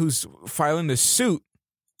the guy who's filing the suit.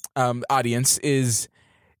 Audience is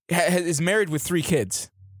married with 3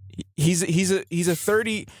 kids. He's a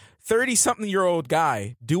 30 something year old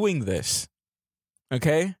guy doing this.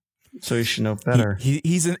 Okay, so he should know better.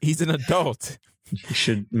 He's an adult. He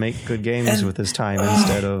should make good games with his time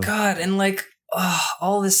instead of God. And like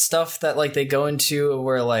all this stuff that like they go into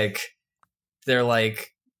where like they're like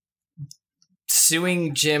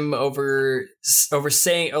suing Jim over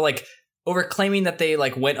saying, or like over claiming that they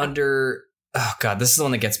like went under. Oh God, this is the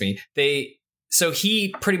one that gets me. So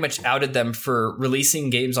he pretty much outed them for releasing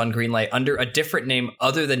games on Greenlight under a different name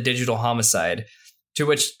other than Digital Homicide, to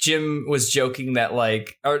which Jim was joking that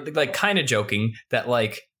kind of joking that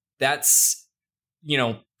like, that's,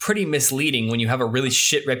 pretty misleading when you have a really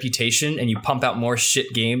shit reputation and you pump out more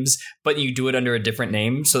shit games, but you do it under a different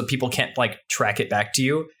name so that people can't like track it back to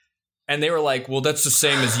you. And they were like, well, that's the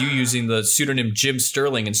same as you using the pseudonym Jim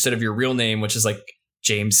Sterling instead of your real name, which is like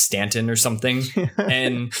James Stanton or something,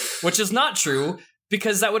 and which is not true,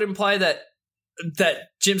 because that would imply that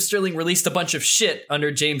Jim Sterling released a bunch of shit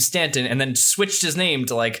under James Stanton and then switched his name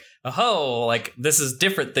to like, this is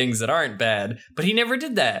different things that aren't bad. But he never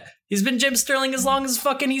did that. He's been Jim Sterling as long as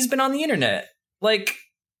fucking he's been on the internet. Like,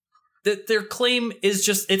 their claim is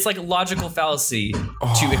just, it's like a logical fallacy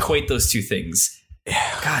to equate those two things.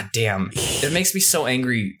 God damn. It makes me so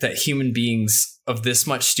angry that human beings of this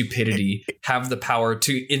much stupidity have the power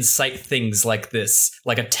to incite things like this,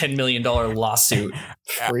 like a $10 million lawsuit.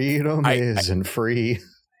 Freedom isn't free.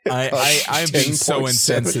 I'm being so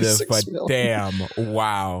insensitive, but damn,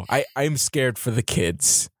 wow. I'm scared for the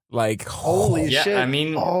kids. Like, holy shit. I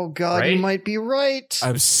mean, oh God, right? You might be right.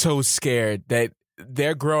 I'm so scared that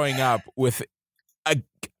they're growing up with a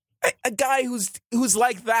guy who's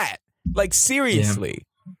like that. Like, seriously.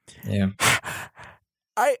 Yeah.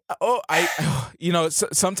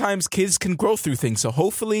 Sometimes kids can grow through things. So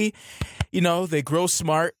hopefully, they grow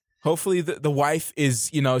smart. Hopefully the wife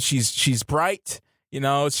is, she's bright.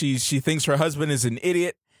 She thinks her husband is an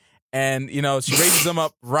idiot, and, she raises them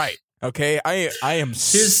up right. Okay. I am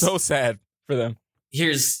so sad for them.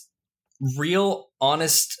 Here's real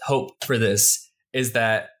honest hope for this, is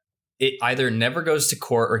that it either never goes to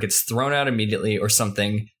court or gets thrown out immediately or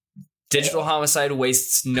something. Digital Homicide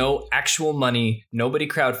wastes no actual money. Nobody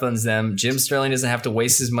crowdfunds them. Jim Sterling doesn't have to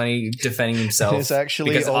waste his money defending himself. He's actually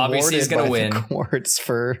because obviously he's going to win. Courts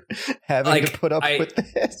for having to put up with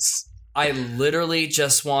this. I literally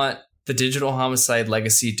just want the Digital Homicide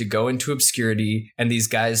legacy to go into obscurity and these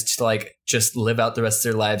guys to like just live out the rest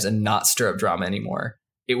of their lives and not stir up drama anymore.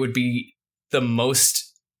 It would be the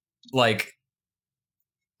most like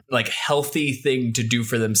healthy thing to do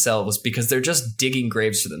for themselves, because they're just digging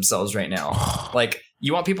graves for themselves right now. Like,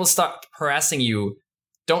 you want people to stop harassing you.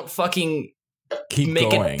 Don't fucking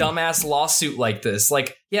make a dumbass lawsuit like this.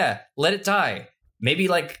 Like, yeah, let it die. Maybe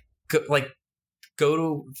have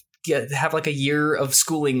like a year of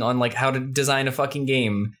schooling on like how to design a fucking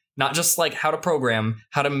game, not just like how to program,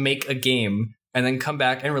 how to make a game, and then come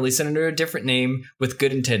back and release it under a different name with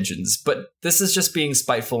good intentions. But this is just being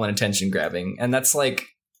spiteful and attention grabbing. And that's like,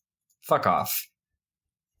 fuck off.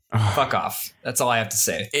 Fuck off. That's all I have to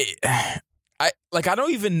say. I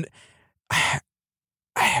don't even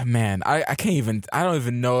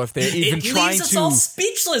know if they're even trying to. It leaves us all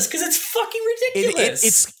speechless because it's fucking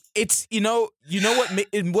ridiculous. it's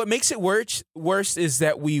what makes it worse is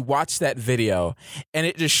that we watch that video and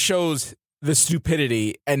it just shows the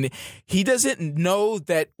stupidity, and he doesn't know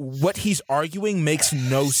that what he's arguing makes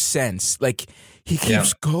no sense. Like, he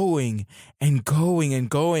keeps going and going and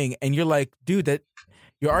going, and you're like, dude, that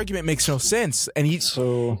your argument makes no sense. And he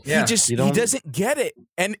doesn't get it.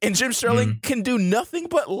 And Jim Sterling can do nothing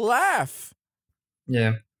but laugh.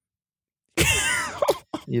 Yeah.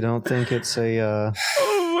 You don't think it's a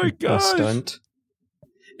oh my god, a stunt?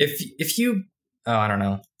 If you I don't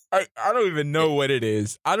know. I don't even know what it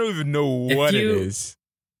is. I don't even know what it is.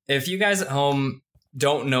 If you guys at home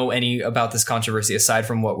don't know any about this controversy aside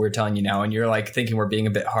from what we're telling you now, and you're like thinking we're being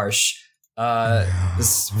a bit harsh,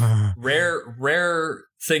 this rare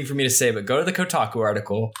thing for me to say, but go to the Kotaku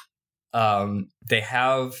article. They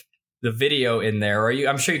have the video in there, or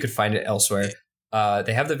I'm sure you could find it elsewhere.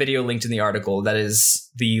 They have the video linked in the article. That is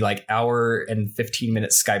the like hour and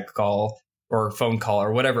 15-minute Skype call or phone call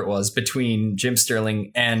or whatever it was between Jim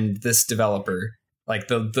Sterling and this developer. Like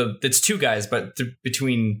it's two guys, but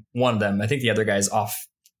between one of them, I think the other guy's off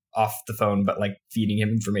the phone, but like feeding him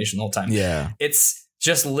information the whole time. Yeah. It's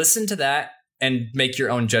just listen to that and make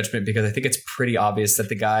your own judgment, because I think it's pretty obvious that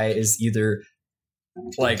the guy is either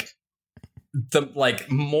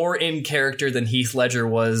more in character than Heath Ledger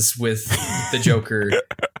was with the Joker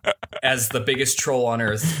as the biggest troll on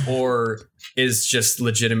earth, or is just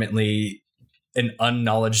legitimately an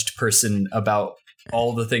unknowledged person about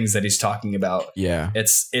all the things that he's talking about. Yeah.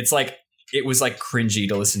 It's like, it was like cringy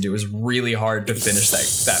to listen to. It was really hard to finish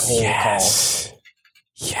that whole call.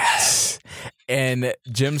 Yes. And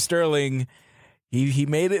Jim Sterling, he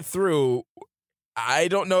made it through. I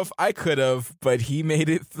don't know if I could have, but he made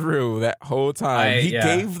it through that whole time. He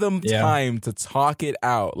gave them time to talk it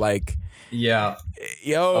out. Like, yo,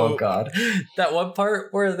 oh god, that one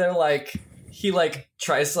part where they're like, he like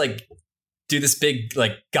tries to like do this big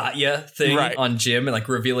like got ya thing on Jim and like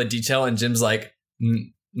reveal a detail, and Jim's like,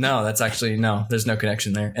 no, that's actually no, there's no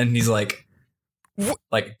connection there, and he's like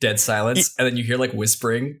dead silence, and then you hear like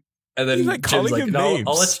whispering, and then like Jim's like, no,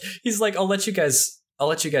 I'll let you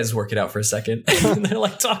guys work it out for a second. And they're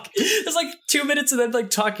like talking. It's like 2 minutes of them like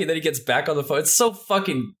talking. Then he gets back on the phone. It's so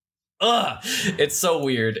fucking. It's so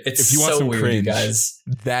weird. It's if you want so some weird, cringe, you guys.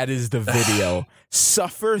 That is the video.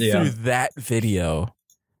 Suffer through that video.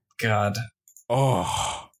 God.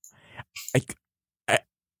 Oh.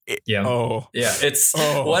 Yeah. Oh. Yeah. It's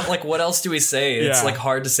what else do we say? It's like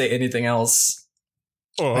hard to say anything else.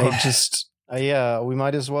 Oh. We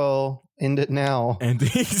might as well end it now. And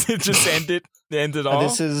just end it all.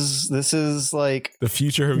 This is like the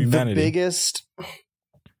future of humanity. The biggest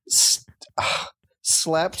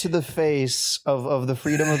slap to the face of the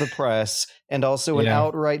freedom of the press, and also an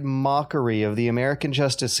outright mockery of the American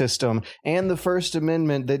justice system and the First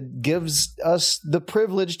Amendment that gives us the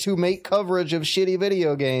privilege to make coverage of shitty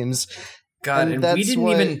video games. God, and that's we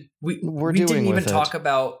didn't even talk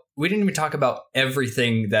about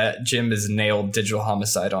everything that Jim has nailed Digital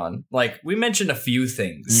Homicide on. Like, we mentioned a few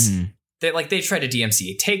things. Mm-hmm. They tried to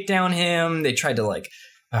DMCA takedown him. They tried to like,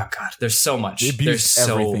 oh god, there's so much. They abused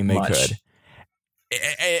everything they could.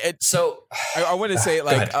 So I want to say,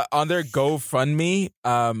 like, on their GoFundMe,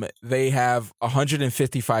 they have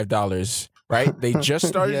 $155, right? They just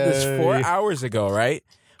started this 4 hours ago, right?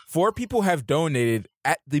 4 people have donated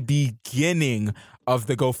at the beginning of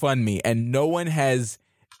the GoFundMe, and no one has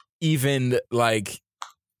even like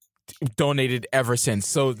donated ever since.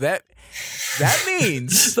 So that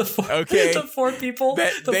means the four people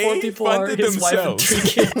are his wife and 3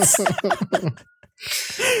 kids.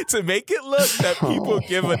 To make it look that people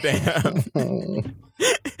give a damn.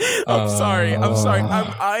 I'm sorry.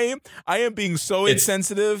 I am being so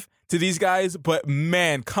insensitive to these guys, but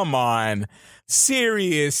man, come on.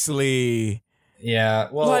 Seriously. Yeah.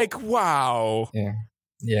 Well, like, wow. Yeah.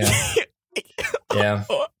 Yeah.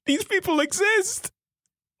 These people exist.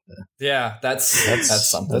 Yeah, that's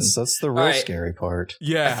something. That's the real scary part.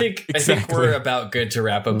 Yeah, I think we're about good to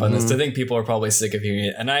wrap up on this. I think people are probably sick of hearing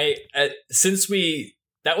it, and that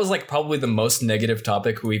was like probably the most negative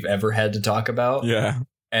topic we've ever had to talk about. Yeah,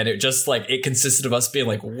 and it just like it consisted of us being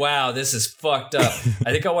like, "Wow, this is fucked up."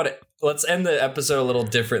 I think let's end the episode a little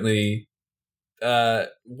differently.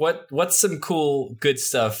 What's some cool good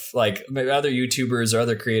stuff, like maybe other YouTubers or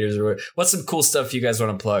other creators, or what's some cool stuff you guys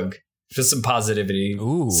want to plug? Just some positivity.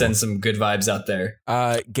 Ooh. Send some good vibes out there. Gaming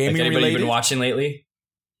like anybody related? You've been watching lately?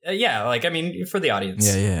 Yeah, like I mean, for the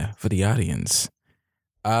audience. Yeah, for the audience.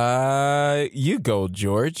 You go,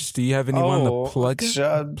 George. Do you have anyone to plug?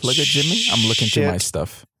 Plug it, Jimmy. I'm looking through my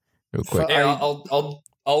stuff real quick. I'll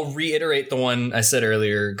I'll reiterate the one I said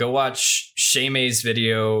earlier. Go watch Shaymay's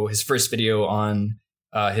video, his first video on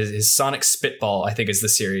his Sonic Spitball, I think is the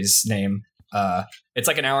series name. It's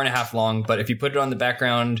like an hour and a half long, but if you put it on the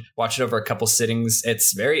background, watch it over a couple sittings,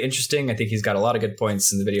 it's very interesting. I think he's got a lot of good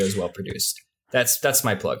points, and the video is well produced. That's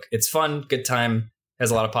my plug. It's fun, good time,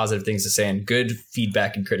 has a lot of positive things to say, and good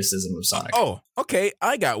feedback and criticism of Sonic. Oh, okay,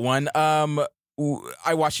 I got one.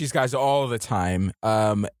 I watch these guys all the time.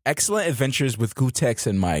 Excellent Adventures with Gutex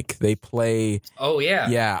and Mike. They play. Oh yeah,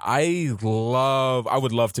 yeah. I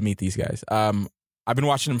would love to meet these guys. I've been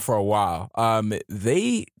watching them for a while.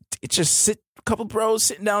 They just sit, a couple bros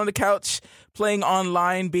sitting down on the couch playing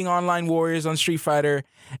online, being online warriors on Street Fighter,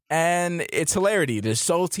 and it's hilarity. There's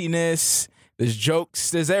saltiness, there's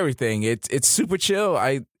jokes, there's everything. It's super chill.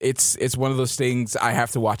 It's one of those things I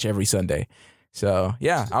have to watch every Sunday. So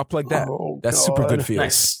yeah, I'll plug that. Oh, that's God. super good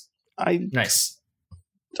feels. Nice.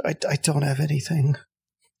 I don't have anything.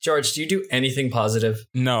 George, do you do anything positive?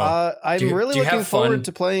 No. I'm really looking forward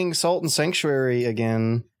to playing Salt and Sanctuary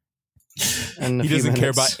again. He doesn't care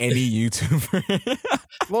about any YouTuber.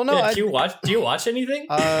 Well, no. Yeah, do you watch anything?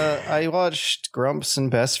 I watched Grumps and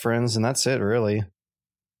Best Friends, and that's it, really.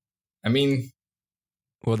 I mean,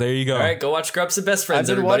 well, there you go. All right, go watch Grumps and Best Friends.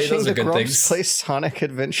 I've been everybody. watching Those the are good Grumps things. play Sonic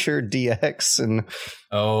Adventure DX, and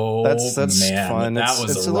that's man, fun.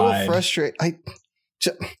 It's a little frustrating.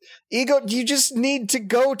 Ego, you just need to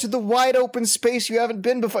go to the wide open space you haven't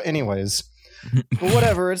been before. Anyways, but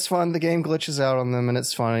whatever, it's fun. The game glitches out on them, and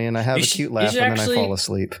it's funny, and I have a cute laugh, and then I fall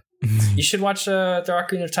asleep. You should watch the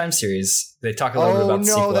Ocarina of Time series. They talk a little bit about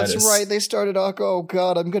sequelitis. Oh no, that's right. They started. Oh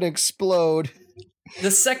god, I'm gonna explode.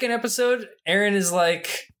 The second episode, Aaron is like,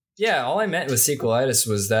 "Yeah, all I meant with sequelitis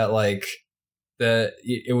was that like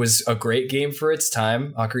it was a great game for its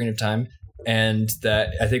time, Ocarina of Time." And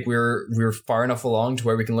that I think we were far enough along to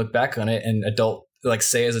where we can look back on it and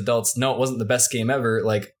say as adults, no, it wasn't the best game ever.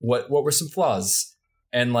 Like, what were some flaws?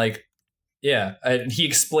 And like, yeah, he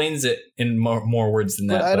explains it in more words than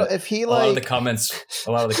that. But if he a lot of the comments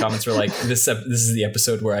were like, this is the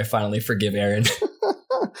episode where I finally forgive Aaron.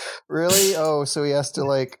 Really? Oh, so he has to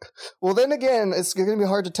like. Well, then again, it's going to be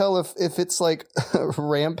hard to tell if it's like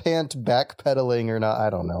rampant backpedaling or not. I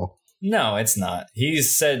don't know. No, it's not. He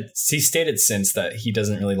stated since that he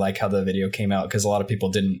doesn't really like how the video came out because a lot of people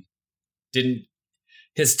didn't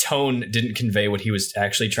his tone didn't convey what he was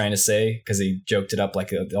actually trying to say because he joked it up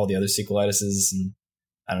like all the other sequelitises, and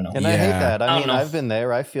I don't know. And I hate that. I mean, I've been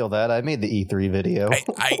there. I feel that. I made the E3 video.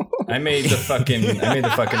 I made the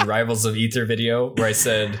fucking Rivals of Ether video where I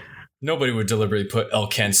said nobody would deliberately put L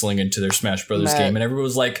canceling into their Smash Brothers game, and everyone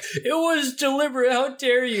was like, "It was deliberate. How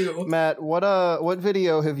dare you?" Matt, what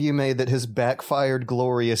video have you made that has backfired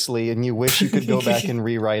gloriously, and you wish you could go back and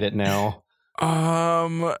rewrite it now?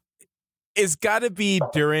 It's got to be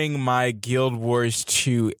during my Guild Wars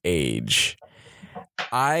 2 age.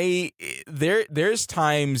 There's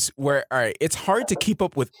times where, all right, it's hard to keep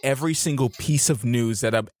up with every single piece of news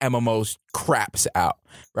that a MMO craps out,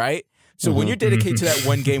 right? So when you're dedicated to that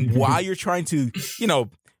one game while you're trying to,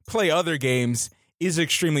 play other games is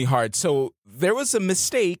extremely hard. So there was a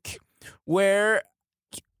mistake where,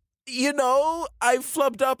 I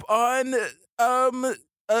flubbed up on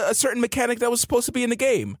a certain mechanic that was supposed to be in the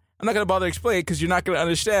game. I'm not going to bother to explain it because you're not going to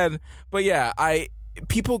understand. But yeah,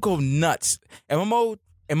 people go nuts. MMO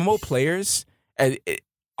players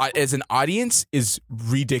as an audience is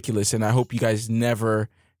ridiculous, and I hope you guys never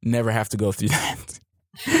have to go through that.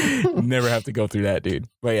 Never have to go through that, dude.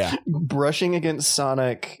 But yeah, brushing against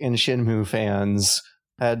Sonic and Shenmue fans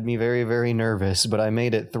had me very, very nervous, but I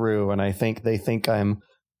made it through, and I think they think I'm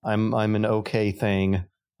an okay thing.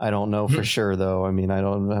 I don't know for sure though. I mean, I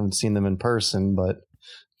haven't seen them in person, but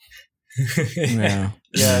yeah,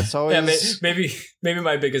 it's always maybe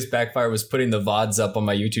my biggest backfire was putting the VODs up on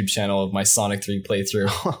my YouTube channel of my Sonic 3 playthrough.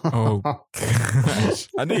 Oh gosh,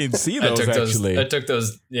 I didn't even see those. I took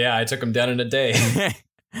those. Yeah, I took them down in a day.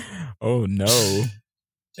 Oh no,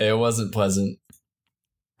 it wasn't pleasant.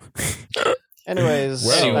 Anyways,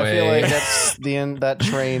 I feel like that's the end. That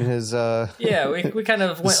train has yeah, we kind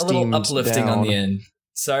of went a little uplifting on the end.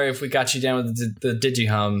 Sorry if we got you down with the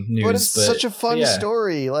Digihom news, but it's such a fun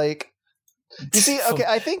story. Like, you see, okay,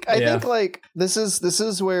 I think like this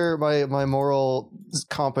is where my moral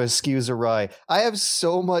compass skews awry. I have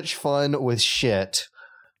so much fun with shit.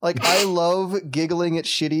 Like, I love giggling at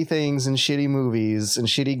shitty things and shitty movies and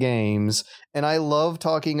shitty games, and I love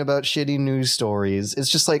talking about shitty news stories. It's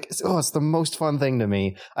just like, it's the most fun thing to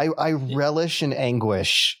me. I relish in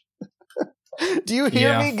anguish. Do you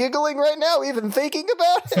hear me giggling right now, even thinking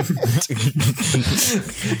about it?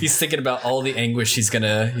 He's thinking about all the anguish he's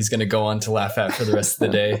gonna go on to laugh at for the rest of the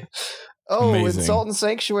day. Oh, in Salt and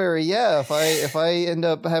Sanctuary, yeah. If I end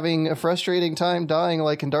up having a frustrating time dying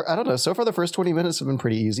like in Dark, I don't know. So far, the first 20 minutes have been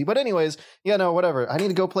pretty easy. But anyways, whatever. I need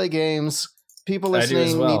to go play games. People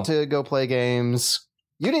listening need to go play games.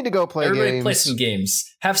 You need to go play games. Everybody play some games.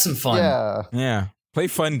 Have some fun. Yeah. Play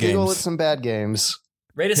fun games. Giggle at some bad games.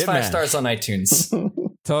 Rate us 5 stars on iTunes.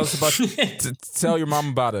 Tell us about. Tell your mom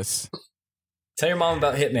about us. Tell your mom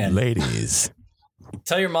about Hitman, ladies.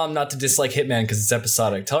 Tell your mom not to dislike Hitman because it's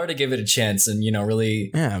episodic. Tell her to give it a chance and really,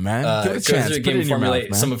 give it a go chance. through the game and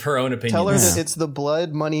formulate some of her own opinions. Tell her that it's the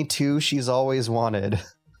blood money too she's always wanted.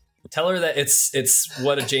 Tell her that it's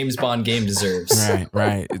what a James Bond game deserves.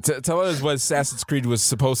 Right. Tell her what Assassin's Creed was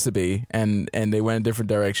supposed to be, and they went a different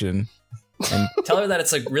direction. And tell her that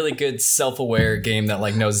it's a really good self-aware game that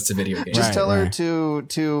knows it's a video game. Just tell her to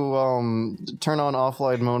turn on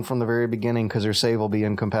offline mode from the very beginning because her save will be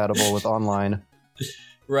incompatible with online.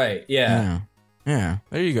 Right. Yeah. There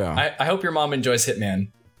you go. I hope your mom enjoys Hitman.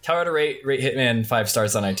 Tell her to rate Hitman 5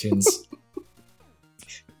 stars on iTunes.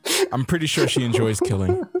 I'm pretty sure she enjoys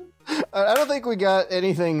killing. I don't think we got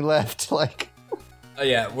anything left. Oh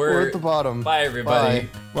yeah, we're at the bottom. Bye everybody.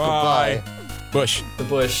 Bye. Bush. The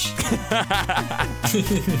bush.